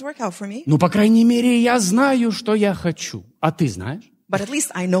doesn't always work out for me, Но, по крайней мере, я знаю, что я хочу. А ты знаешь? but at least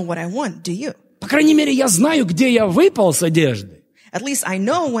I know what I want. Do you? По крайней мере, я знаю, где я выпал с одежды. At least I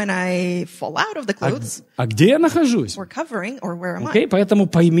know when I fall out of the clothes А где я нахожусь? or covering or where am I. Окей, поэтому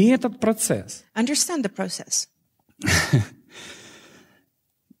пойми этот процесс. Understand the process.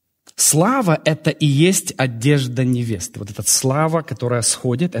 Слава – это и есть одежда невесты. Вот эта слава, которая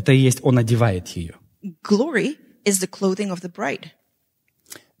сходит, это и есть, он одевает ее. Glory is the clothing of the bride.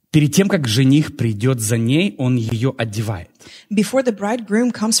 Перед тем, как жених придет за ней, он ее одевает. Before the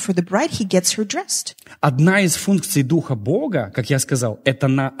bridegroom comes for the bride, he gets her dressed. Одна из функций Духа Бога, как я сказал, это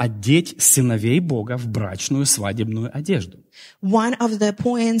одеть сыновей Бога в брачную свадебную одежду. One of the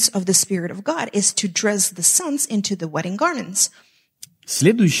points of the Spirit of God is to dress the sons into the wedding garments.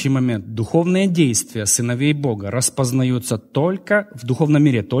 Следующий момент. Духовные действия сыновей Бога распознаются только в духовном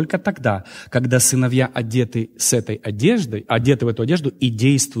мире, только тогда, когда сыновья одеты с этой одеждой, одеты в эту одежду и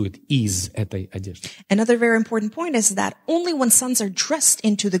действуют из этой одежды. Another very important point is that only when sons are dressed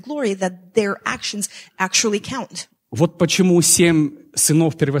into the glory that their actions actually count. Вот почему 7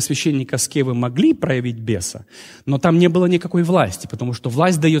 сынов первосвященника Скевы могли проявить беса, но там не было никакой власти, потому что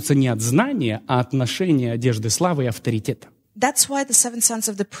власть дается не от знания, а от ношения одежды славы и авторитета. That's why the 7 sons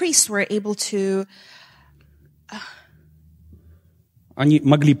of the priests were able to... Они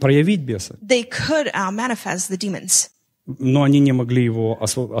могли проявить беса, They could manifest the demons, но они не могли его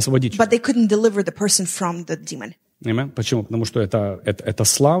освободить. but they couldn't deliver the person from the demon. Amen? Почему? Потому что это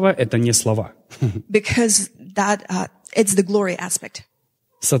слава, это не слова. Because that it's the glory aspect.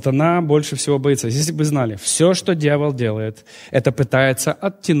 Сатана больше всего боится. Если бы вы знали, все, что дьявол делает, это пытается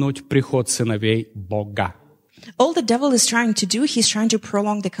оттянуть приход сыновей Бога. All the devil is trying to do, he's trying to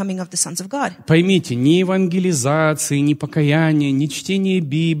prolong the coming of the sons of God. Поймите, ни евангелизации, ни покаяния, ни чтение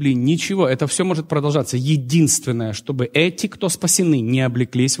Библии, ничего. Это все может продолжаться. Единственное, чтобы эти, кто спасены, не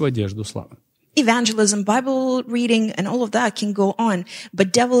облеклись в одежду славы. Evangelism, Bible reading, and all of that can go on,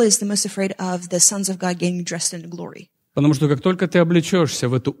 but devil is the most afraid of the sons of God getting dressed in glory. Потому что как только ты облечешься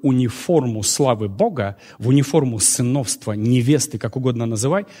в эту униформу славы Бога, в униформу сыновства, невесты, как угодно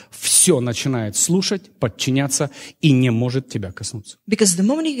называй, все начинает слушать, подчиняться и не может тебя коснуться. Because the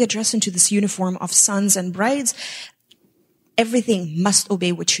moment you get dressed into this uniform of sons and brides, everything must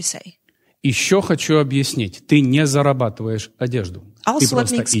obey what you say. Еще хочу объяснить, ты не зарабатываешь одежду. Ты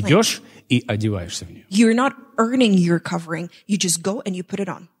просто идешь и одеваешься в нее. You're not earning your covering, you just go and you put it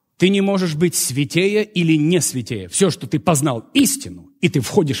on. Ты не можешь быть святее или не святее. Все, что ты познал истину, и ты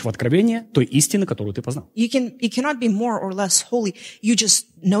входишь в откровение той истины, которую ты познал. You cannot be more or less holy. You just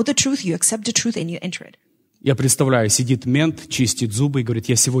know the truth, you accept the truth, and you enter it. Я представляю, сидит мент, чистит зубы и говорит,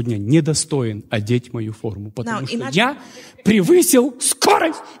 я сегодня недостоин одеть мою форму, потому что я превысил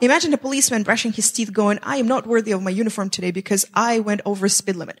скорость. Imagine a policeman brushing his teeth going, I am not worthy of my uniform today because I went over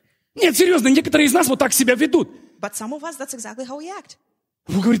speed limit. Нет, серьезно, некоторые из нас вот так себя ведут. But some of us, that's exactly how we act.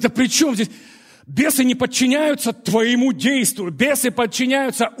 Вы говорите, а при чем здесь? Бесы не подчиняются твоему действию, бесы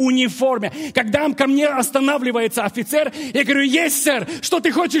подчиняются униформе. Когда ко мне останавливается офицер, я говорю, есть, сэр, что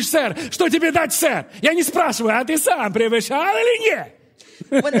ты хочешь, сэр, что тебе дать, сэр? Я не спрашиваю, а ты сам превышал или нет?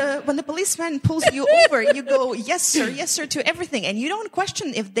 When the policeman pulls you over, you go, yes, sir, to everything. And you don't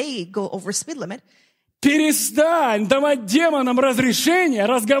question if they go over speed limit. Перестань давать демонам разрешение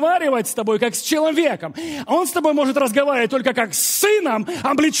разговаривать с тобой, как с человеком. А он с тобой может разговаривать только как с сыном,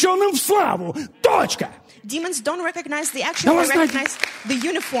 облеченным в славу. Точка. Demons don't recognize the action, they recognize the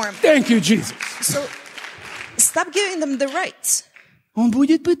uniform. Thank you, Jesus. So, stop giving them the rights. Он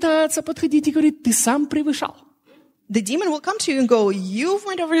будет пытаться подходить и говорить, ты сам превышал. The demon will come to you and go, you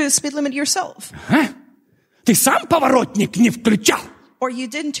went over the speed limit yourself. Ага. Ты сам поворотник не включал. Or you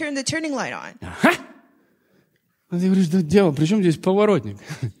didn't turn the turning light on. Ага. А ты говоришь, да, дьявол, при чем здесь поворотник?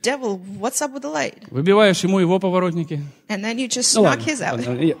 Devil, what's up with the light? Выбиваешь ему его поворотники. And then you just knock his out.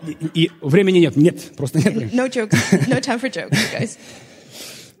 И времени нет. Нет, просто нет времени. No jokes. No time for jokes, guys.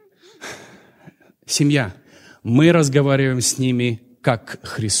 Семья. Мы разговариваем с ними как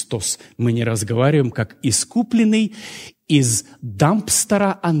Христос. Мы не разговариваем как искупленный из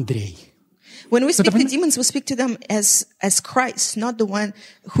дампстера Андрей. When we speak to demons, we speak to them as Christ, not the one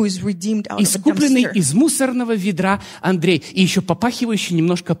who is redeemed out of a Искупленный dumpster. из мусорного ведра Андрей, и еще попахивающий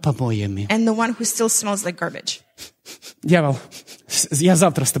немножко помоями. And the one who still smells like garbage. Дьявол, я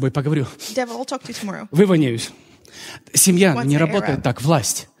завтра с тобой поговорю. Devil, I'll talk to you tomorrow. Вывоняюсь. Семья What's не the работает era? так,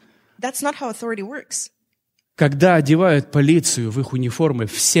 власть. That's not how authority works. Когда одевают полицию в их униформы,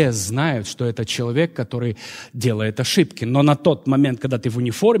 все знают, что это человек, который делает ошибки. Но на тот момент, когда ты в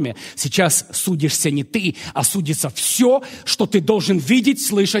униформе, сейчас судишься не ты, а судится все, что ты должен видеть,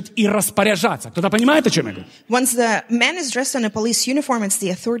 слышать и распоряжаться. Кто-то понимает, о чем я говорю? Once the man is dressed in a police uniform, it's the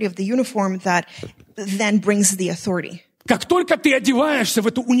authority of the uniform that then brings the authority. Как только ты одеваешься в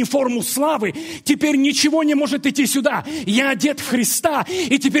эту униформу славы, теперь ничего не может идти сюда. Я одет в Христа,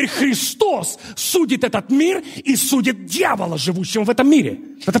 и теперь Христос судит этот мир и судит дьявола, живущего в этом мире.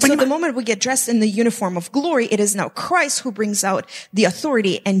 So the moment we get dressed in the uniform of glory, it is now Christ who brings out the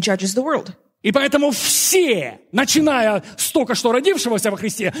authority and judges the world. И поэтому все, начиная с только что родившегося во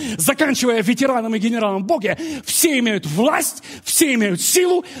Христе, заканчивая ветераном и генералом в Боге, все имеют власть, все имеют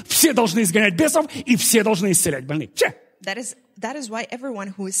силу, все должны изгонять бесов, и все должны исцелять больных. Все. That is why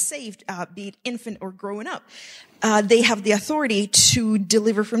everyone who is saved, be it infant or growing up, they have the authority to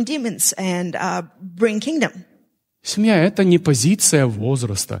deliver from demons and bring kingdom. Семья – это не позиция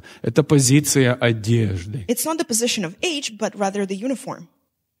возраста, это позиция одежды. It's not the position of age, but rather the uniform.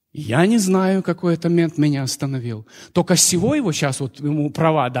 Я не знаю, какой это мент меня остановил. Только всего его сейчас вот ему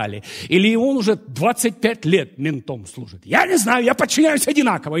права дали. Или он уже 25 лет ментом служит. Я не знаю, я подчиняюсь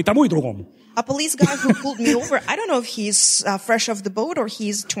одинаково и тому, и другому. A police guy who pulled me over, I don't know if he's fresh off the boat or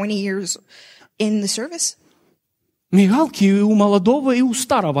he's 20 years in the service. Мигалки и у молодого, и у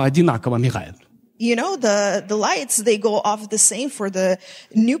старого одинаково мигают. You know, the lights, they go off the same for the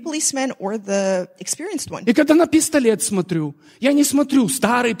new policeman or the experienced one. И когда на пистолет смотрю, я не смотрю,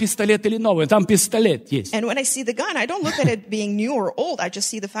 старый пистолет или новый, там пистолет есть. And when I see the gun, I don't look at it being new or old. I just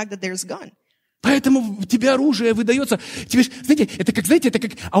see the fact that there's a gun. Поэтому тебе оружие выдается. Тебе, знаете, это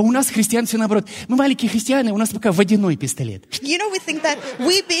как, а у нас христиан все наоборот. Мы маленькие христиане, у нас пока водяной пистолет. You know, we think that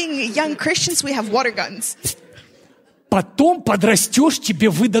we being young Christians, we have water guns. Потом подрастешь, тебе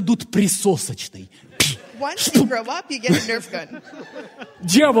выдадут присосочный. Once you grow up, you get a Nerf gun.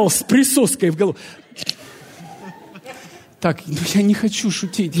 Дьявол с присоской в голову. Так, я не хочу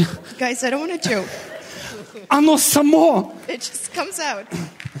шутить. Guys, I don't want to joke. Оно само. It just comes out.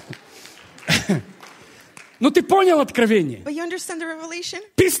 Ну ты понял откровение? But you understand the revelation?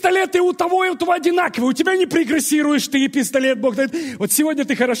 Пистолеты у того и у того одинаковые. У тебя не пригрессируешь ты и пистолет. Бог дает. Вот сегодня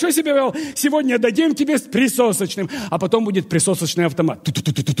ты хорошо себя вел, сегодня дадим тебе с присосочным, а потом будет присосочный автомат.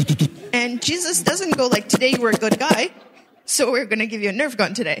 And Jesus doesn't go like, today you were a good guy, so we're going to give you a Nerf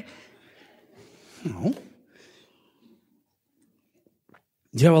gun today. Ну.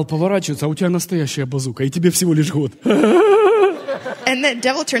 Дьявол поворачивается, а у тебя настоящая базука, и тебе всего лишь год. And then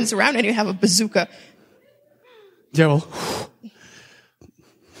devil turns around and you have a bazooka. Дьявол,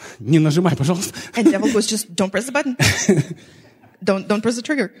 не нажимай, пожалуйста. And devil goes, just don't press the button. Don't press the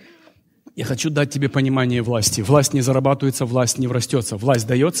trigger. Я хочу дать тебе понимание власти. Власть не зарабатывается, власть не врастется. Власть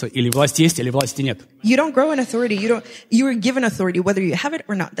дается, или власть есть, или власти нет. You don't grow in authority. You are given authority, whether you have it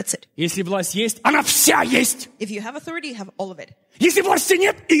or not. That's it. Если власть есть, она вся есть. If you have authority, you have all of it. Если власти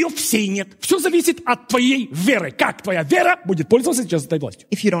нет, ее всей нет. Все зависит от твоей веры. Как твоя вера будет пользоваться сейчас этой властью.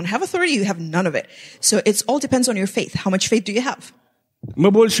 If you don't have authority, you have none of it. So it all depends on your faith. How much faith do you have?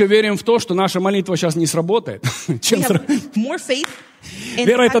 Мы больше верим в то, что наша молитва сейчас не сработает, чем more faith in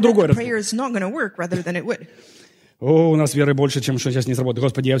вера — это the fact другой that the разговор. prayer is not going to work rather than it would. О, у нас веры больше, чем что сейчас не сработает.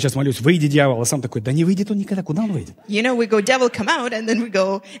 Господи, я сейчас молюсь, выйди, дьявол. А сам такой, да не выйдет он никогда. Куда он выйдет? You know, we go, devil, come out, and then we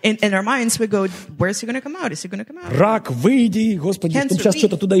go, in our minds, we go, where's he going to come out? Is he going to come out? Рак, выйди, Господи, Cancer, чтобы сейчас be.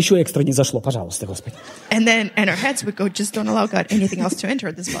 что-то туда еще экстра не зашло. Пожалуйста, Господи. And then in our heads, we go, just don't allow God anything else to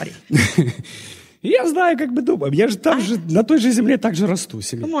enter this body. Я знаю, как бы думаю. Я же там же, на той же земле так же расту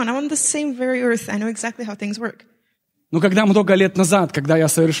себе. Come on, I'm on the same very earth. I know exactly how things work. Но когда много лет назад, когда я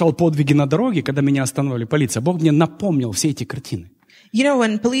совершал подвиги на дороге, когда меня останавливали полиция, Бог мне напомнил все эти картины. You know,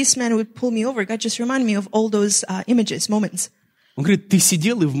 when policemen would pull me over, God just reminded me of all those images, moments. Он говорит, ты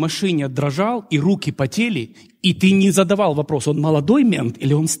сидел и в машине дрожал, и руки потели, и ты не задавал вопрос, он молодой мент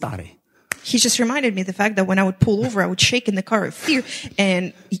или он старый? He just reminded me the fact that when I would pull over, I would shake in the car of fear,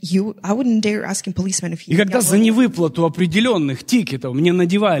 and I wouldn't dare asking policemen if he. И когда за невыплату определенных тикетов мне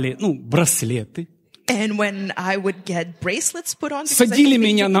надевали, браслеты, and when I would get bracelets put on, садили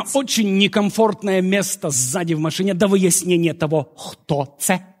меня на очень некомфортное место сзади в машине до выяснения того, кто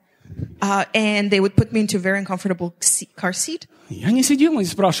це. And they would put me into a very uncomfortable car seat. Я не сидел и не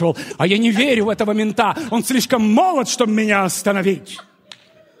спрашивал, а я не верю в этого мента, он слишком молод, чтобы меня остановить.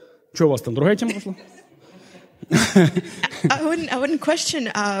 Что у вас там, другая тема пошла? I wouldn't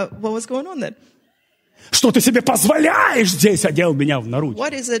question what was going on then. Что ты себе позволяешь здесь, одел меня в наручники?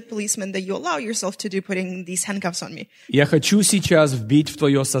 What is it, policeman, that you allow yourself to do, putting these handcuffs on me? Я хочу сейчас вбить в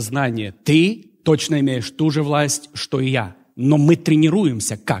твое сознание. Ты точно имеешь ту же власть, что и я. но мы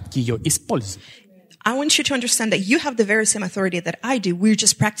тренируемся, как ее использовать. I want you to understand that you have the very same authority that I do. We're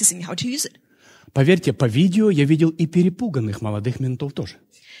just practicing how to use it. Поверьте, по видео я видел и перепуганных молодых ментов тоже.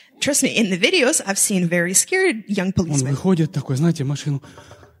 Trust me, in the videos, I've seen very scared young Он policemen. выходит такой, знаете, машину.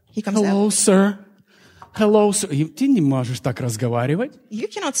 He comes Hello, out. sir. Hello, sir. И ты не можешь так разговаривать. You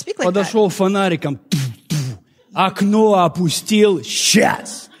cannot speak like that. Подошел фонариком. Окно опустил.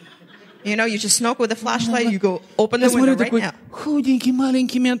 Сейчас. You know, you just smoke with a flashlight, you go open Я the смотрю, window right такой now. худенький,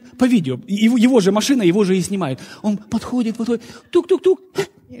 маленький мент. По видео. Его же машина, его же и снимают. Он подходит, тук-тук-тук.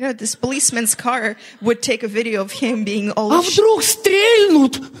 You know, this policeman's car would take a video of him being all... А вдруг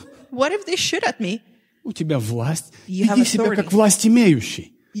стрельнут? What if they shoot at me? У тебя власть. You have Веди себя authority. как власть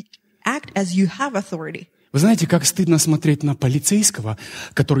имеющий. Act as you have authority. Вы знаете, как стыдно смотреть на полицейского,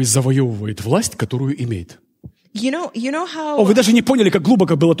 который завоевывает власть, которую имеет. You know how О, вы даже не поняли, как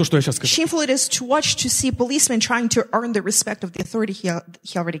глубоко было то, что я сейчас сказал. shameful it is to watch to see policemen trying to earn the respect of the authority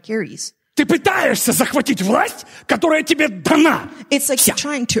he already carries. Ты пытаешься захватить власть, которая тебе дана. It's like you're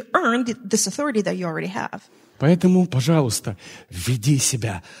trying to earn this authority that you already have. Поэтому, пожалуйста, веди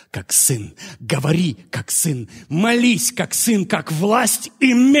себя как сын, говори как сын, молись как сын, как власть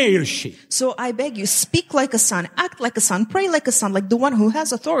имеющий. So I beg you, speak like a son, act like a son, pray like a son, like the one who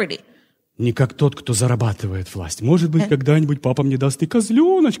has authority. Не как тот, кто зарабатывает власть. Может быть, когда-нибудь папа мне даст и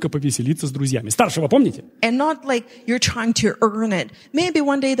козленочка повеселиться с друзьями. Старшего помните? And not like you're trying to earn it. Maybe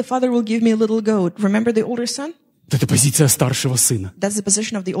one day the father will give me a little goat. Remember the older son? Это позиция старшего сына. That's the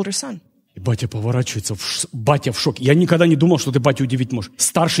position of the older son. И батя поворачивается, батя в шоке. Я никогда не думал, что ты батю удивить можешь.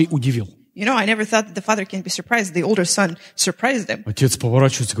 Старший удивил. You know, I never thought that the father can be surprised. The older son surprised him. Отец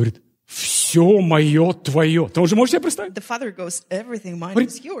поворачивается и говорит, все мое твое. Ты уже можешь себе представить? The father goes, everything mine Говорит,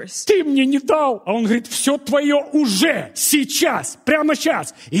 is yours. ты мне не дал. А он говорит, все твое уже, сейчас, прямо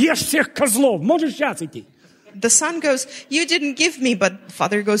сейчас. Ешь всех козлов. Можешь сейчас идти. The son goes, you didn't give me, but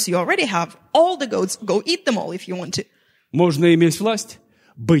father goes, you already have all the goats. Go eat them all if you want to. Можно иметь власть,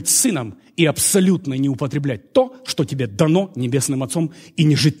 быть сыном и абсолютно не употреблять то, что тебе дано Небесным Отцом, и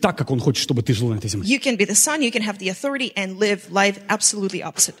не жить так, как Он хочет, чтобы ты жил на этой земле. You can be the son, you can have the authority and live life absolutely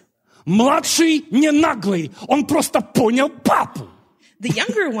opposite. Младший не наглый, он просто понял папу. The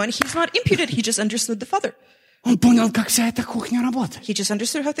younger one, he's not imputed, he just understood the father. Он понял, как вся эта кухня работает. He just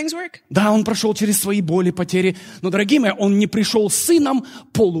understood how things work. Да, он прошел через свои боли, потери, но, дорогие мои, он не пришел сыном,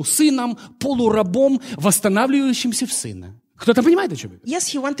 полурабом, восстанавливающимся в сына. Кто-то понимает, о чем я? Yes,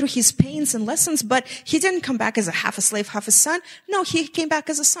 he went through his pains and lessons, but he didn't come back as a half a slave, half a son. No, he came back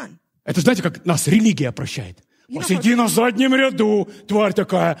as a son. Это знаете, как нас религия прощает. Посиди на заднем ряду, тварь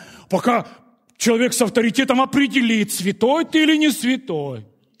такая, пока человек с авторитетом определит, святой ты или не святой.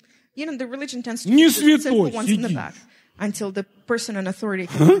 You know, the religion tends to Не put the святой, sinful ones in the сиди. back until the person in authority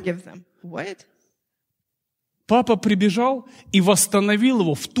can forgive them. What? Папа прибежал и восстановил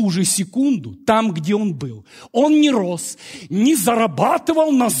его в ту же секунду, там, где он был. Он не рос, не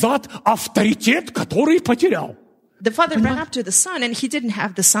зарабатывал назад авторитет, который потерял. The father ran up to the son, and he didn't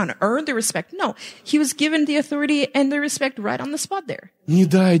have the son earn the respect. No, he was given the authority and the respect right on the spot there. Не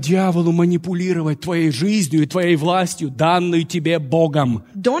дай дьяволу манипулировать твоей жизнью и твоей властью, данной тебе Богом.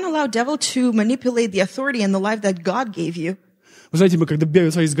 Don't allow devil to manipulate the authority and the life that God gave you. Вы знаете, мы когда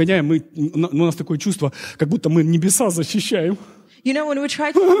беса изгоняем, у нас такое чувство, как будто мы небеса защищаем. You know, when we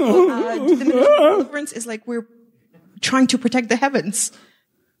try to do the ministry of deliverance, it's like we're trying to protect the heavens,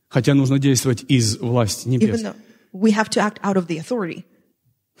 Хотя нужно действовать из власти even небес. though we have to act out of the authority.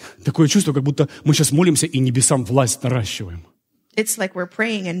 Такое чувство, как будто мы сейчас молимся и небесам власть наращиваем. It's like we're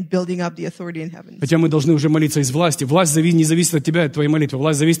praying and building up the authority in heaven. Хотя мы должны уже молиться из власти. Власть не зависит от тебя, от твоей молитвы.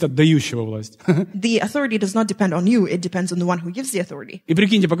 Власть зависит от дающего власть. The authority does not depend on you, it depends on the one who gives the authority. И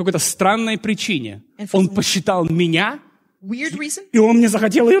прикиньте, по какой-то странной причине он посчитал меня, Weird reason, и он мне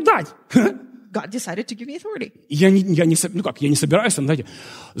захотел ее дать. God decided to give me authority. Я не собираюсь, там, знаете,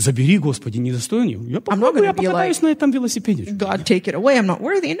 забери, Господи, недостоин. Я покатаюсь на этом велосипеде. God, take it away, I'm not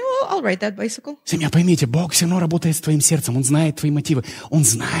worthy. No, I'll ride that bicycle. Семья, поймите, Бог все равно работает с твоим сердцем, Он знает твои мотивы, Он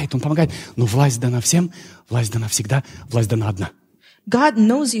знает, Он помогает. Но власть дана всем, власть дана всегда, власть дана одна. God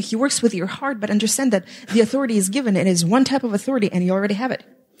knows you, He works with your heart, but understand that the authority is given, it is one type of authority, and you already have it.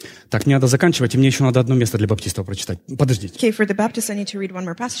 Так, мне надо заканчивать, и мне еще надо одно место для баптистов прочитать. Подождите. Okay, for the Baptists, I need to read one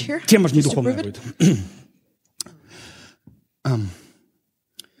more passage here. Тема же не just to духовная prove it. будет.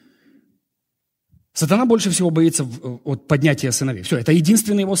 Сатана больше всего боится от поднятия сыновей. Все, это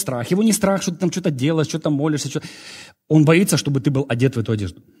единственный его страх. Его не страх, что ты там что-то делаешь, что-то молишься. Что... Он боится, чтобы ты был одет в эту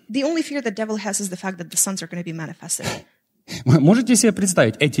одежду. The only fear the devil has is the fact that the sons are going to be manifested. Можете себе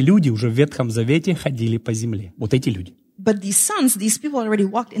представить, эти люди уже в Ветхом Завете ходили по земле. Вот эти люди. But these sons, these people already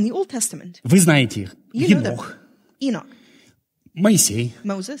walked in the Old Testament. Вы знаете их. You know them. Енох. Enoch. Моисей,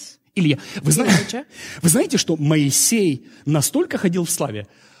 Moses, Илья. Вы Elijah. знаете, что Моисей настолько ходил в славе,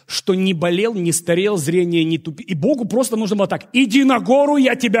 что не болел, не старел, зрение не тупил. И Богу просто нужно было так: иди на гору,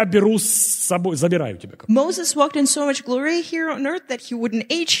 я тебя беру с собой, забираю тебя. Moses walked in so much glory here on earth that he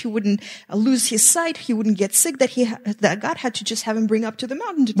wouldn't age, he wouldn't lose his sight, he wouldn't get sick, that God had to just have him bring up to the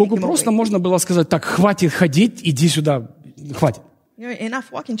mountain to take Богу him просто away. можно было сказать: так, хватит ходить, иди сюда, хватит.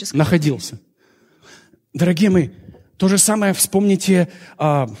 Enough walking, just Находился. Дорогие мои, то же самое вспомните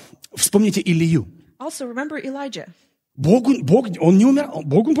Илию. Also remember Elijah. Бог, он не умирал.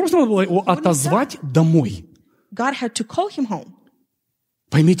 Богу просто надо было его отозвать домой. God had to call him home.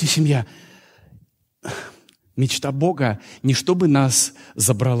 Поймите, семья, мечта Бога не чтобы нас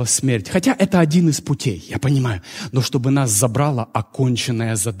забрала смерть, хотя это один из путей, я понимаю, но чтобы нас забрало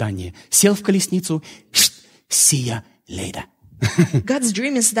оконченное задание. Сел в колесницу, see ya later. God's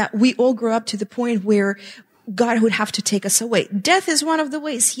dream is that we all grow up to the point where God would have to take us away. Death is one of the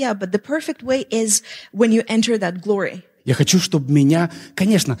ways, yeah, but the perfect way is when you enter that glory. Я хочу, чтобы меня...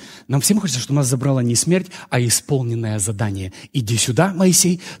 Конечно, нам всем хочется, чтобы нас забрала не смерть, а исполненное задание. Иди сюда,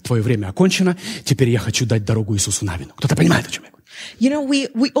 Моисей, твое время окончено, теперь я хочу дать дорогу Иисусу Навину. Кто-то понимает, о чем я говорю? You know,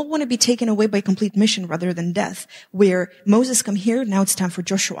 we all want to be taken away by complete mission rather than death. Where Moses come here, now it's time for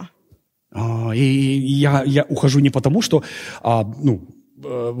Joshua. И я ухожу не потому, что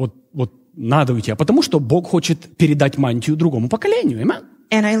вот надо уйти, а потому, что Бог хочет передать мантию другому поколению. Amen?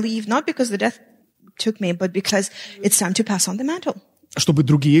 And I leave not because the death took me, but because it's time to pass on the mantle. Чтобы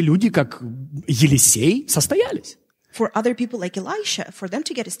другие люди, как Елисей, состоялись. For other people like Elisha, for them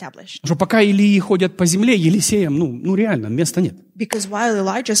to get established. Что пока Илии ходят по земле, Елисеям, реально, места нет. Because while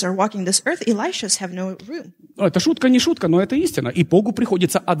Elijahs are walking this earth, Elishas have no room. Это шутка, не шутка, но это истина. И Богу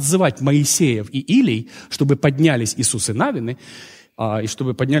приходится отзывать Моисеев и Илий, чтобы поднялись Иисус и Навины, и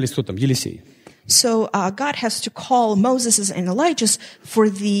чтобы поднялись кто там, Елисей. So God has to call Moses and Elijahs for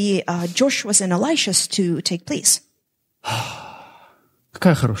the Joshuas and Elishas to take place.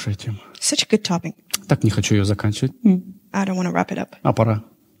 Какая хорошая тема. Such a good topic. Так не хочу ее заканчивать. I don't want to wrap it up, А пора.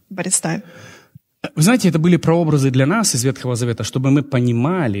 but it's time. Вы знаете, это были прообразы для нас из Ветхого Завета, чтобы мы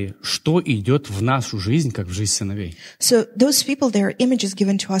понимали, что идет в нашу жизнь, как в жизнь сыновей. So those people, they are images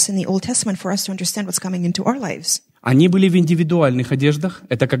given to us in the Old Testament for us to understand what's coming into our lives. Они были в индивидуальных одеждах,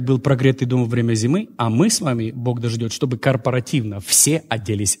 это как был прогретый дом во время зимы, а мы с вами, Бог дождет, чтобы корпоративно все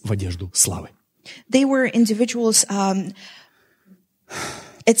оделись в одежду славы. They were individuals.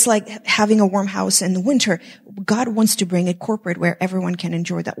 It's like having a warm house in the winter. God wants to bring it corporate where everyone can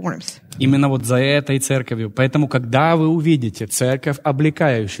enjoy that warmth. Именно вот за этой церковью. Поэтому, когда вы увидите церковь,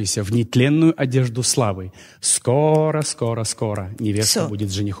 облекающуюся в нетленную одежду славы, скоро невеста будет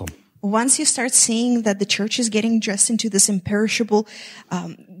с женихом. Once you start seeing that the church is getting dressed into this imperishable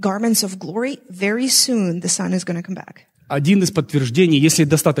garments of glory, very soon the son is going to come back. Один из подтверждений, если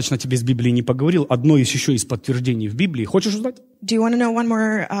достаточно тебе с Библией не поговорил, одно еще из подтверждений в Библии. Хочешь узнать? Do you want to know one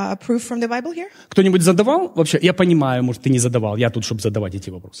more proof from the Bible here? Кто-нибудь задавал? Вообще, я понимаю, может, ты не задавал. Я тут, чтобы задавать эти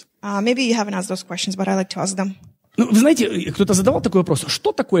вопросы. Maybe you haven't asked those questions, but I like to ask them. Вы знаете, кто-то задавал такой вопрос.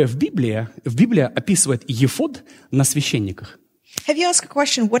 Что такое в Библии? В Библии описывает ефод на священниках. Have you asked a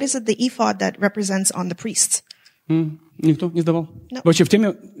question? What is it the ephod that represents on the priests? Никто не задавал? No. Вообще в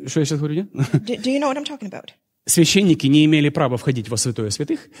теме, что я сейчас говорю, нет? Do you know what I'm talking about? Священники не имели права входить во святое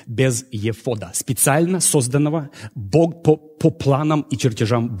святых без ефода, специально созданного Бог по планам и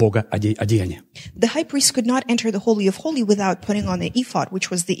чертежам Бога одеяния. The high priest could not enter the Holy of Holies without putting on the ephod,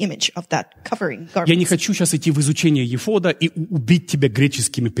 which was the image of that covering garment. Я не хочу сейчас идти в изучение ефода и убить тебя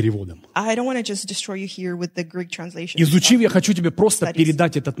греческим переводом. I don't want to just destroy you here with the Greek translation. Изучив, я хочу тебе просто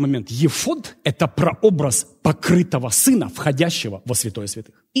передать этот момент. Ефод – это прообраз покрытого сына, входящего во святое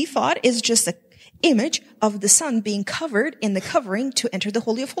святых. Ephod is just an image of the son being covered in the covering to enter the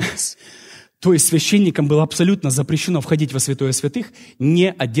Holy of Holies. То есть священникам было абсолютно запрещено входить во святое святых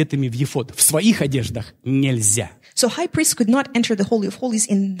не одетыми в ефод. В своих одеждах нельзя. So high priests could not enter the Holy of Holies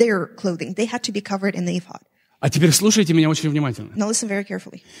in their clothing. They had to be covered in the ephod. А теперь слушайте меня очень внимательно. Now listen very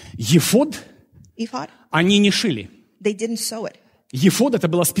carefully. Ефод Ephod, они не шили. they didn't sew it. Ефод – это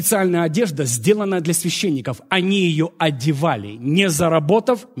была специальная одежда, сделанная для священников. Они ее одевали, не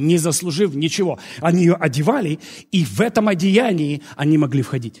заработав, не заслужив ничего. Они ее одевали, и в этом одеянии они могли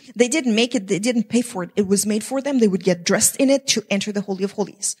входить. They didn't make it. They didn't pay for it. It was made for them. They would get dressed in it to enter the Holy of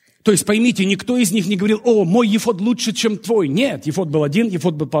Holies. То есть, поймите, никто из них не говорил: «О, мой ефод лучше, чем твой». Нет, ефод был один,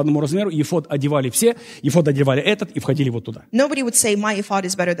 ефод был по одному размеру, ефод одевали все, ефод одевали этот и входили вот туда. Nobody would say, my ephod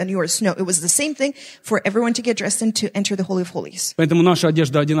is better than yours. No, it was the same thing for everyone to get dressed in to enter the Holy of Holies. Поэтому наша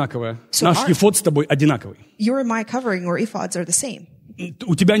одежда одинаковая. So Наш ефод с тобой одинаковый. Your and my covering or ephods are the same.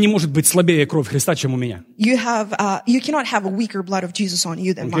 У тебя не может быть слабее кровь Христа, чем у меня. You cannot have a weaker blood of Jesus on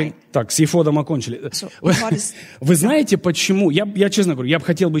you than mine. Так, с Ефодом окончили. Вы знаете, почему? Я честно говорю, я бы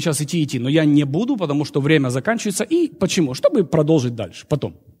хотел бы сейчас идти, но я не буду, потому что время заканчивается. И почему? Чтобы продолжить дальше,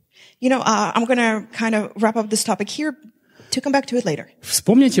 потом. I'm going to kind of wrap up this topic here to come back to it later.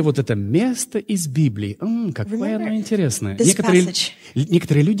 Вспомните вот это место из Библии. Какое оно интересное.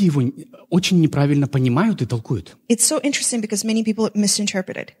 Некоторые люди его очень неправильно понимают и толкуют. It's so interesting because many people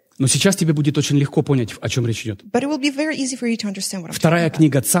misinterpret it. Но сейчас тебе будет очень легко понять, о чем речь идет. But it will be very easy for you to understand what I'm talking Вторая about.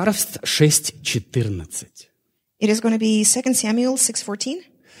 книга Царств 6:14. It is going to be 2 Samuel 6:14.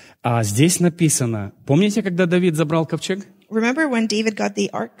 А здесь написано, помните, когда Давид забрал ковчег? Remember when David got the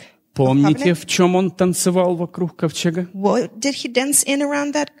ark? Помните, в чем он танцевал вокруг ковчега? What did he dance in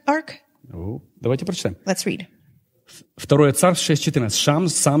around that ark? Давайте прочитаем. Let's read. 2 Царств 6:14.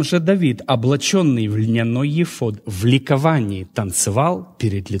 Сам же Давид, облаченный в льняной ефод, в ликовании танцевал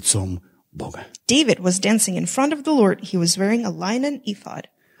перед лицом Бога. David was dancing in front of the Lord. He was wearing a linen ephod.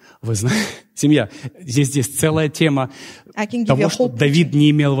 Вы знаете, семья, здесь целая тема того, что Давид не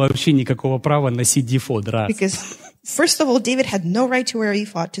имел вообще никакого права носить ефод. Because, first of all, David had no right to wear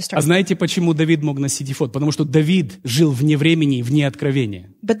ephod to start. А знаете, почему Давид мог носить ефод? Потому что Давид жил вне времени и вне откровения.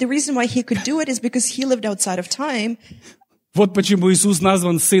 But the reason why he could do it is because he lived outside of time. Вот почему Иисус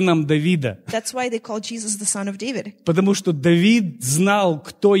назван сыном Давида. That's why they call Jesus the son of David. Потому что Давид знал,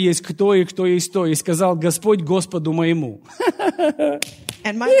 кто есть кто и кто есть кто, и сказал: Господь Господу моему.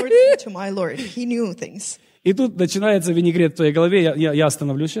 And my Lord said to my Lord. He knew things. И тут начинается винегрет в твоей голове. Я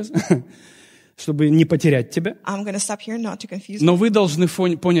остановлюсь сейчас, чтобы не потерять тебя. I'm going to stop here not to confuse you. Но вы должны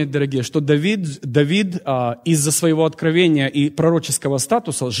понять, дорогие, что Давид из-за своего откровения и пророческого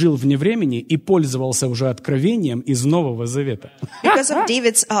статуса жил вне времени и пользовался уже откровением из Нового Завета. Because of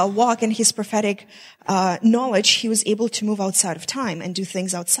David's walk and his prophetic knowledge, he was able to move outside of time and do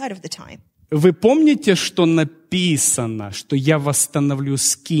things outside of the time. Вы помните, что написано, что я восстановлю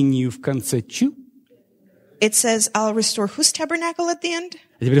скинию в конце чу? It says, I'll restore whose tabernacle at the end?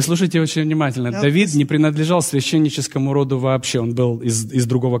 А теперь слушайте очень внимательно. Давид не принадлежал священническому роду вообще, он был из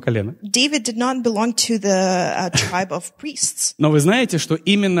другого колена. David did not belong to the tribe of priests. Но вы знаете, что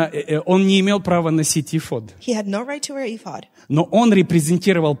именно он не имел права носить ефод. He had no right to wear ephod. Но он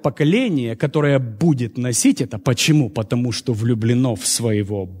репрезентировал поколение, которое будет носить это. Почему? Потому что влюблено в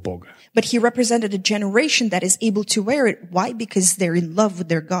своего Бога. But he represented a generation that is able to wear it. Why? Because they're in love with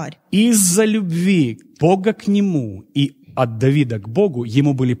their God. Из-за любви Бога к нему и от Давида к Богу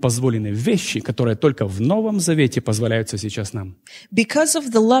ему были позволены вещи, которые только в Новом Завете позволяются сейчас нам. Because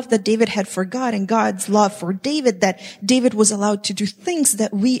of the love that David had for God and God's love for David, that David was allowed to do things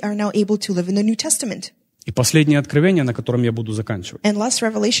that we are now able to live in the New Testament. И последнее откровение, на котором я буду заканчивать. And last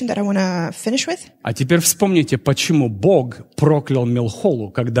revelation that I want to finish with. А теперь вспомните, почему Бог проклял Милхолу,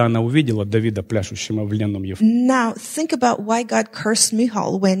 когда она увидела Давида, пляшущего в льняном ефоде. Now think about why God cursed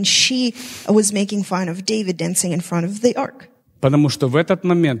Michal when she was making fun of David dancing in front of the ark. Потому что в этот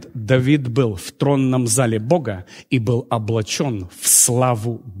момент Давид был в тронном зале Бога и был облачен в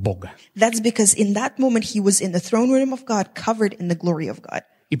славу Бога. That's because in that moment he was in the throne room of God, covered in the glory of God.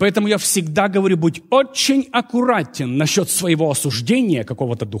 И поэтому я всегда говорю, будь очень аккуратен насчет своего осуждения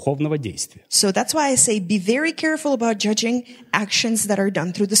какого-то духовного действия. So that's why I say be very careful about judging actions that are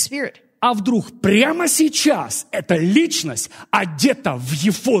done through the Spirit. А вдруг прямо сейчас эта личность одета в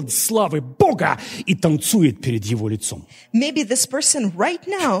ефод славы Бога и танцует перед его лицом? Maybe this person right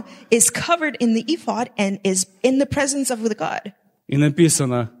now is covered in the ephod and is in the presence of the God. И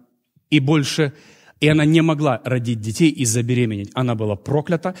написано, и она не могла родить детей из-за беременеть. Она была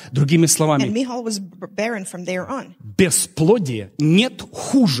проклята. Другими словами, And Michal was barren from there on. Бесплодие нет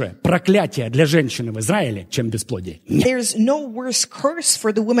хуже проклятия для женщины в Израиле, чем бесплодие. Нет. There's no worse curse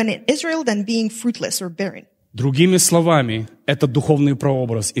for the woman in Israel than being fruitless or barren. Другими словами, это духовный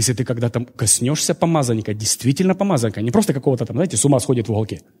прообраз. Если ты когда-то коснешься помазанника, действительно помазанника, не просто какого-то там, знаете, с ума сходит в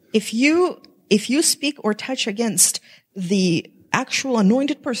уголке. If you speak or touch against the actual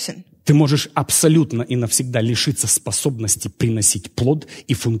anointed person, ты можешь абсолютно и навсегда лишиться способности приносить плод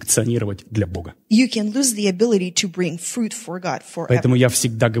и функционировать для Бога. You can lose the ability to bring fruit for God forever. Поэтому я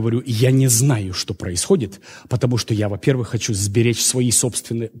всегда говорю, я не знаю, что происходит, потому что я, во-первых, хочу сберечь свои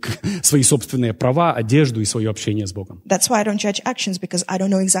собственные права, одежду и свое общение с Богом. That's why I don't judge actions, because I don't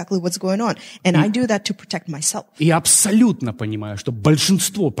know exactly what's going on. And I do that to protect myself. И я абсолютно понимаю, что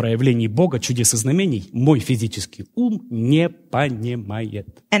большинство проявлений Бога, чудес и знамений, мой физический ум не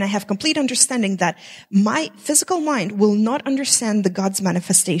понимает. And I have complete understanding that my physical mind will not understand the God's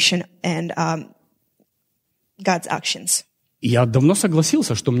manifestation and God's actions. И я давно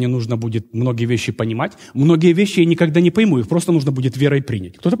согласился, что мне нужно будет многие вещи понимать. Многие вещи я никогда не пойму, их просто нужно будет верой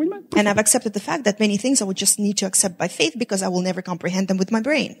принять. Кто-то понимает? And I've accepted the fact that many things I would just need to accept by faith because I will never comprehend them with my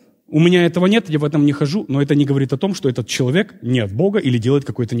brain. У меня этого нет, я в этом не хожу, но это не говорит о том, что этот человек не от Бога или делает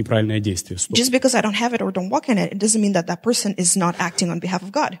какое-то неправильное действие. Стоп. Just because I don't have it or don't walk in it, it doesn't mean that that person is not acting on behalf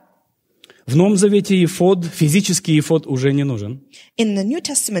of God. В Новом Завете эфод, физический эфод уже не нужен. In the New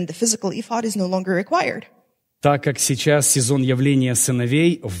Testament, the physical ephod is no longer required. Так как сейчас сезон явления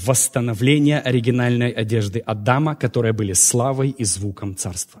сыновей, восстановления оригинальной одежды Адама, которые были славой и звуком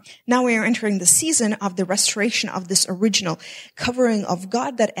царства. Now we are entering the season of the restoration of this original covering of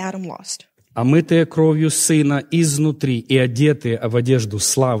God that Adam lost. Омытые кровью Сына изнутри и одетые в одежду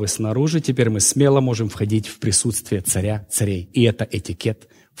славы снаружи, теперь мы смело можем входить в присутствие царя царей. И это этикет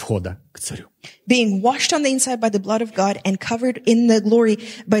входа к царю. Being washed on the inside by the blood of God and covered in the glory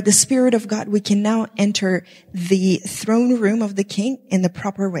by the Spirit of God, we can now enter the throne room of the King in the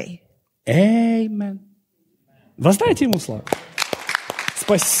proper way. Amen. Воздайте ему славу.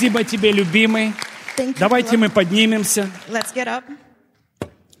 Спасибо тебе, любимый. Давайте мы поднимемся. Let's get up.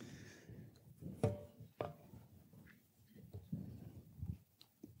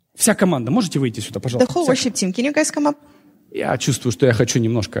 Вся команда, можете выйти сюда, The пожалуйста? whole worship team, can you guys come up? Я чувствую, что я хочу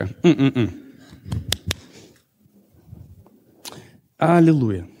немножко.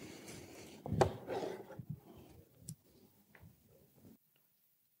 Аллилуйя.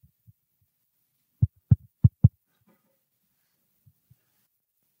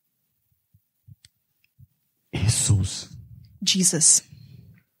 Иисус. Jesus.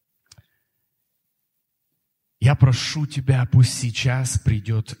 Я прошу Тебя, пусть сейчас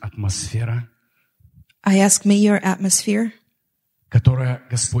придет атмосфера, I ask, may your atmosphere которая,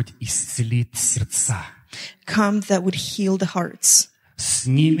 Господь, исцелит сердца, come that would heal the hearts,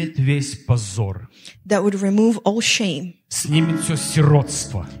 снимет весь позор, that would remove all shame, снимет все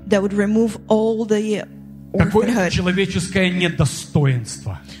сиротство, that would remove all the какое-то orphanhood человеческое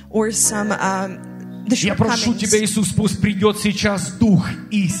недостоинство. or some the Я прошу Тебя, shortcomings. Иисус, пусть придет сейчас Дух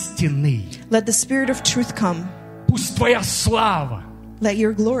истины. Let the Spirit of truth come. Пусть Твоя слава Let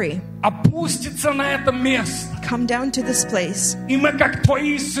your glory опустится на это место. come down to this place. И мы, как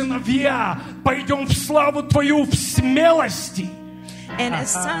Твои сыновья, пойдем в славу Твою в смелости. And as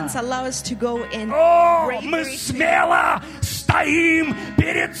sons, allow us to go in О, great мы victory. смело стоим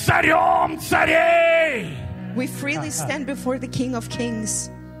перед царем царей. We freely stand before the King of Kings,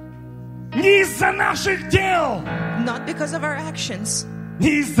 Не из-за наших дел, not because of our actions,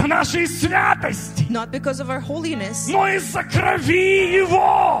 не из-за нашей святости, not because of our holiness, но из-за крови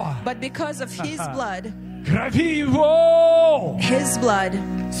Его. but because of His blood. Крови Его. His blood.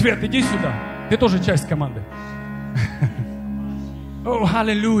 Свет, иди сюда. Ты тоже часть команды. О,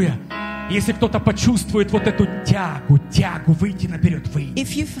 аллилуйя. Если кто-то почувствует вот эту тягу выйти наперед, выйди.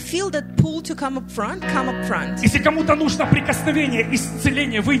 If you feel that pull to come up front, come up front. Если кому-то нужно прикосновение,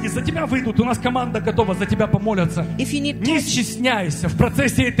 исцеление, выйди. За тебя выйдут. У нас команда готова за тебя помолиться. If you need Не touch, стесняйся в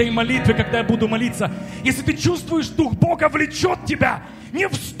процессе этой молитвы, когда я буду молиться. Если ты чувствуешь, Дух Бога влечет тебя, не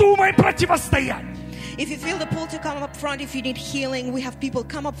вздумай противостоять. if you feel the pull to come up front, if you need healing, we have people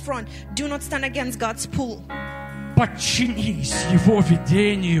come up front. Do not stand against God's pull. Подчинись Его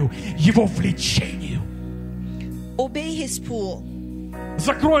видению, Его влечению. Obey His pull.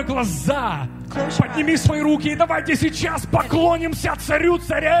 Закрой глаза, Close your подними свои руки и давайте сейчас поклонимся Царю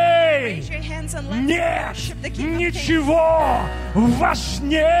царей. Raise your hands and let's Нет worship the King of Kings. ничего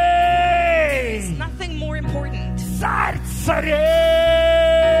важней. There's nothing more important. Царь King царей.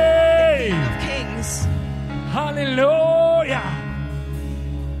 of Kings. Аллилуйя.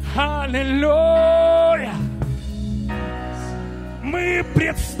 Аллилуйя. Мы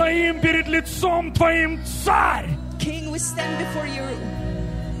предстоим перед лицом Твоим, Царь, King, we stand before you,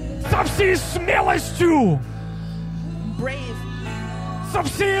 со всей смелостью, brave, со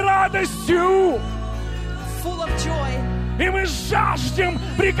всей радостью. full of joy. И мы жаждем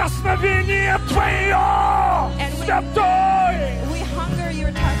прикосновения Твое, And Святой. we hunger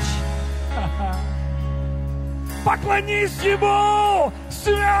your touch. Поклонись Ему,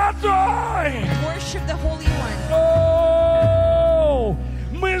 Святой. Worship the Holy One. О,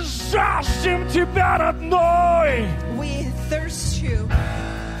 мы жаждем Тебя, родной, We thirst you,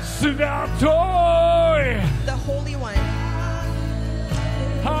 Святой. the Holy One.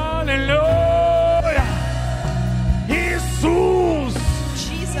 Аллилуйя. Иисус,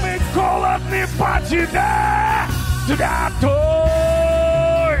 Jesus, мы голодны по Тебе, Святой.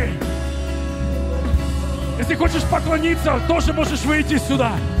 Если хочешь поклониться, тоже можешь выйти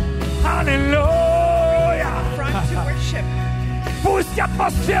сюда. Аллилуйя. front to worship. Пусть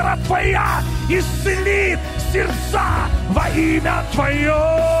атмосфера Твоя исцелит сердца во имя Твое.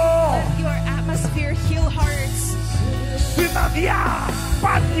 Your atmosphere heal hearts. Сыновья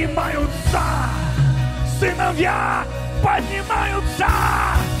поднимаются. Сыновья поднимаются.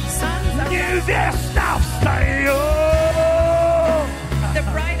 Невеста встает. The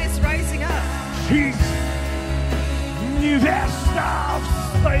bride is rising up. Жизнь. Невеста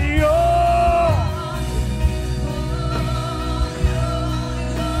встает.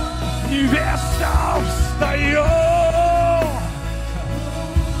 Невеста встает.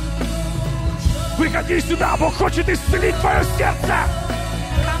 Приходи сюда, Бог хочет исцелить твое сердце.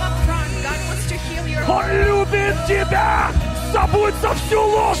 Come up front. God wants to heal your Он heart. любит тебя. Забудь за всю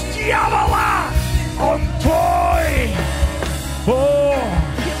ложь дьявола. Он твой. О,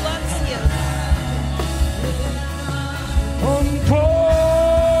 He loves you. Он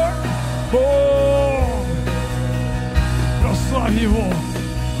твой. О, прославь его.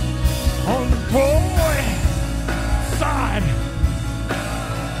 Он твой царь.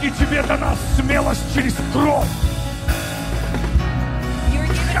 И тебе дана смелость через кровь. You're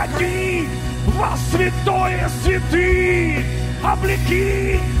given Ходи во святое святых,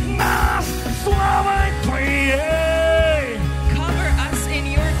 облеки нас славой Твоей. cover us in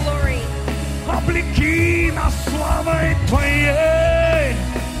your glory. Облеки нас славой Твоей.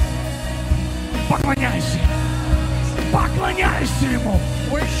 Поклоняйся. Поклоняйся Ему.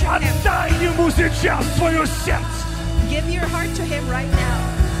 Worship Him. Отдай Ему сейчас свое сердце. Give your heart to Him right now.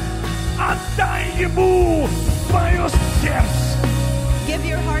 Отдай Ему свое сердце. Give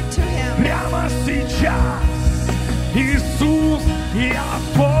your heart to Him. Прямо сейчас. Иисус, я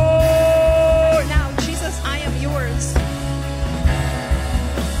Твой. Now, Jesus, I am yours.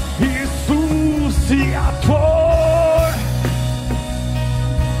 Иисус, я Твой.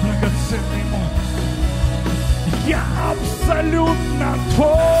 Драгоценный мой. Я абсолютно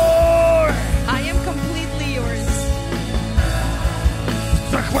Твой. I am completely yours.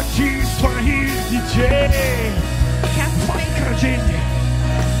 Захвати своих детей в Captivate откровение.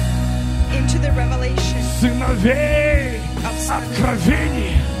 into the revelation. Сыновей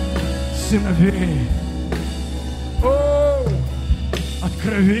откровение. Сыновей. О,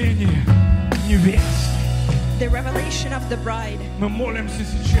 откровение невесты. The revelation of the bride. Мы молимся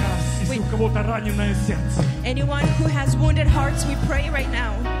сейчас, если у кого-то раненое сердце. Anyone who has wounded hearts, we pray right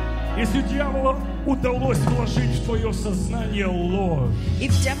now. Если дьяволу удалось вложить в твое сознание ложь,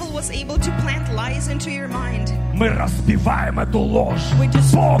 If devil was able to plant lies into your mind, мы разбиваем эту ложь. we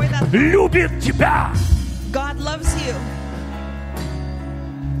destroy Бог that. любит тебя. God loves you.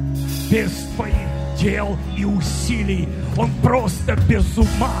 Без твоих дел и усилий Он просто без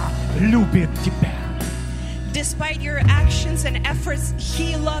ума любит тебя. Despite your actions and efforts,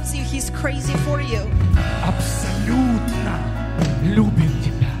 He loves you. He's crazy for you. Абсолютно любит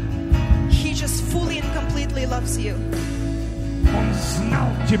тебя. He just fully and completely loves you. Он знал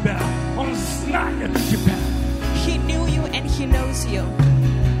тебя. Он знает тебя. He knew you and He knows you.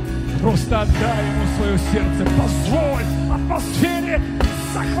 Просто отдай Ему свое сердце. Позволь атмосфере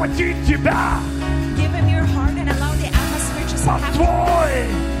захватить тебя. Give Him your heart and allow the atmosphere to По happen.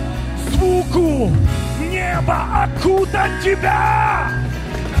 звуку неба окутать тебя.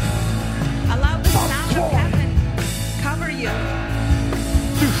 Allow the sound of heaven cover you.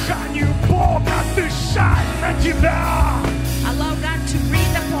 Дыханию Бога дышать на тебя. Allow God to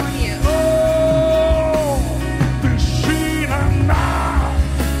breathe upon you. О, дыши на нас.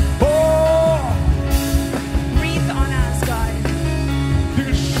 О, Breathe on us, God.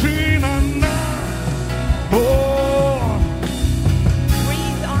 дыши на нас. О,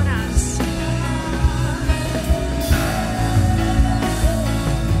 Breathe on us.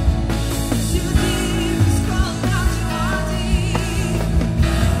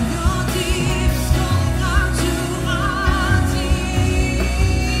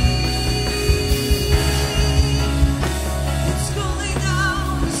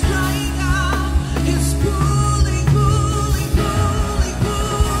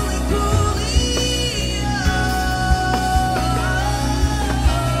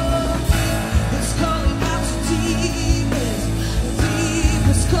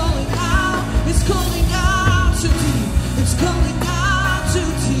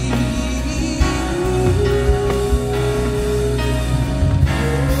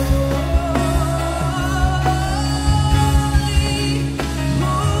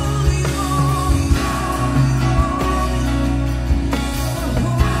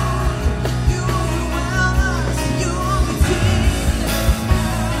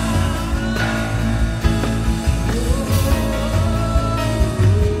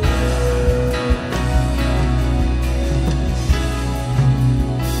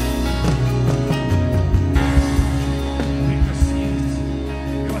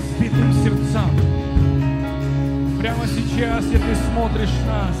 смотришь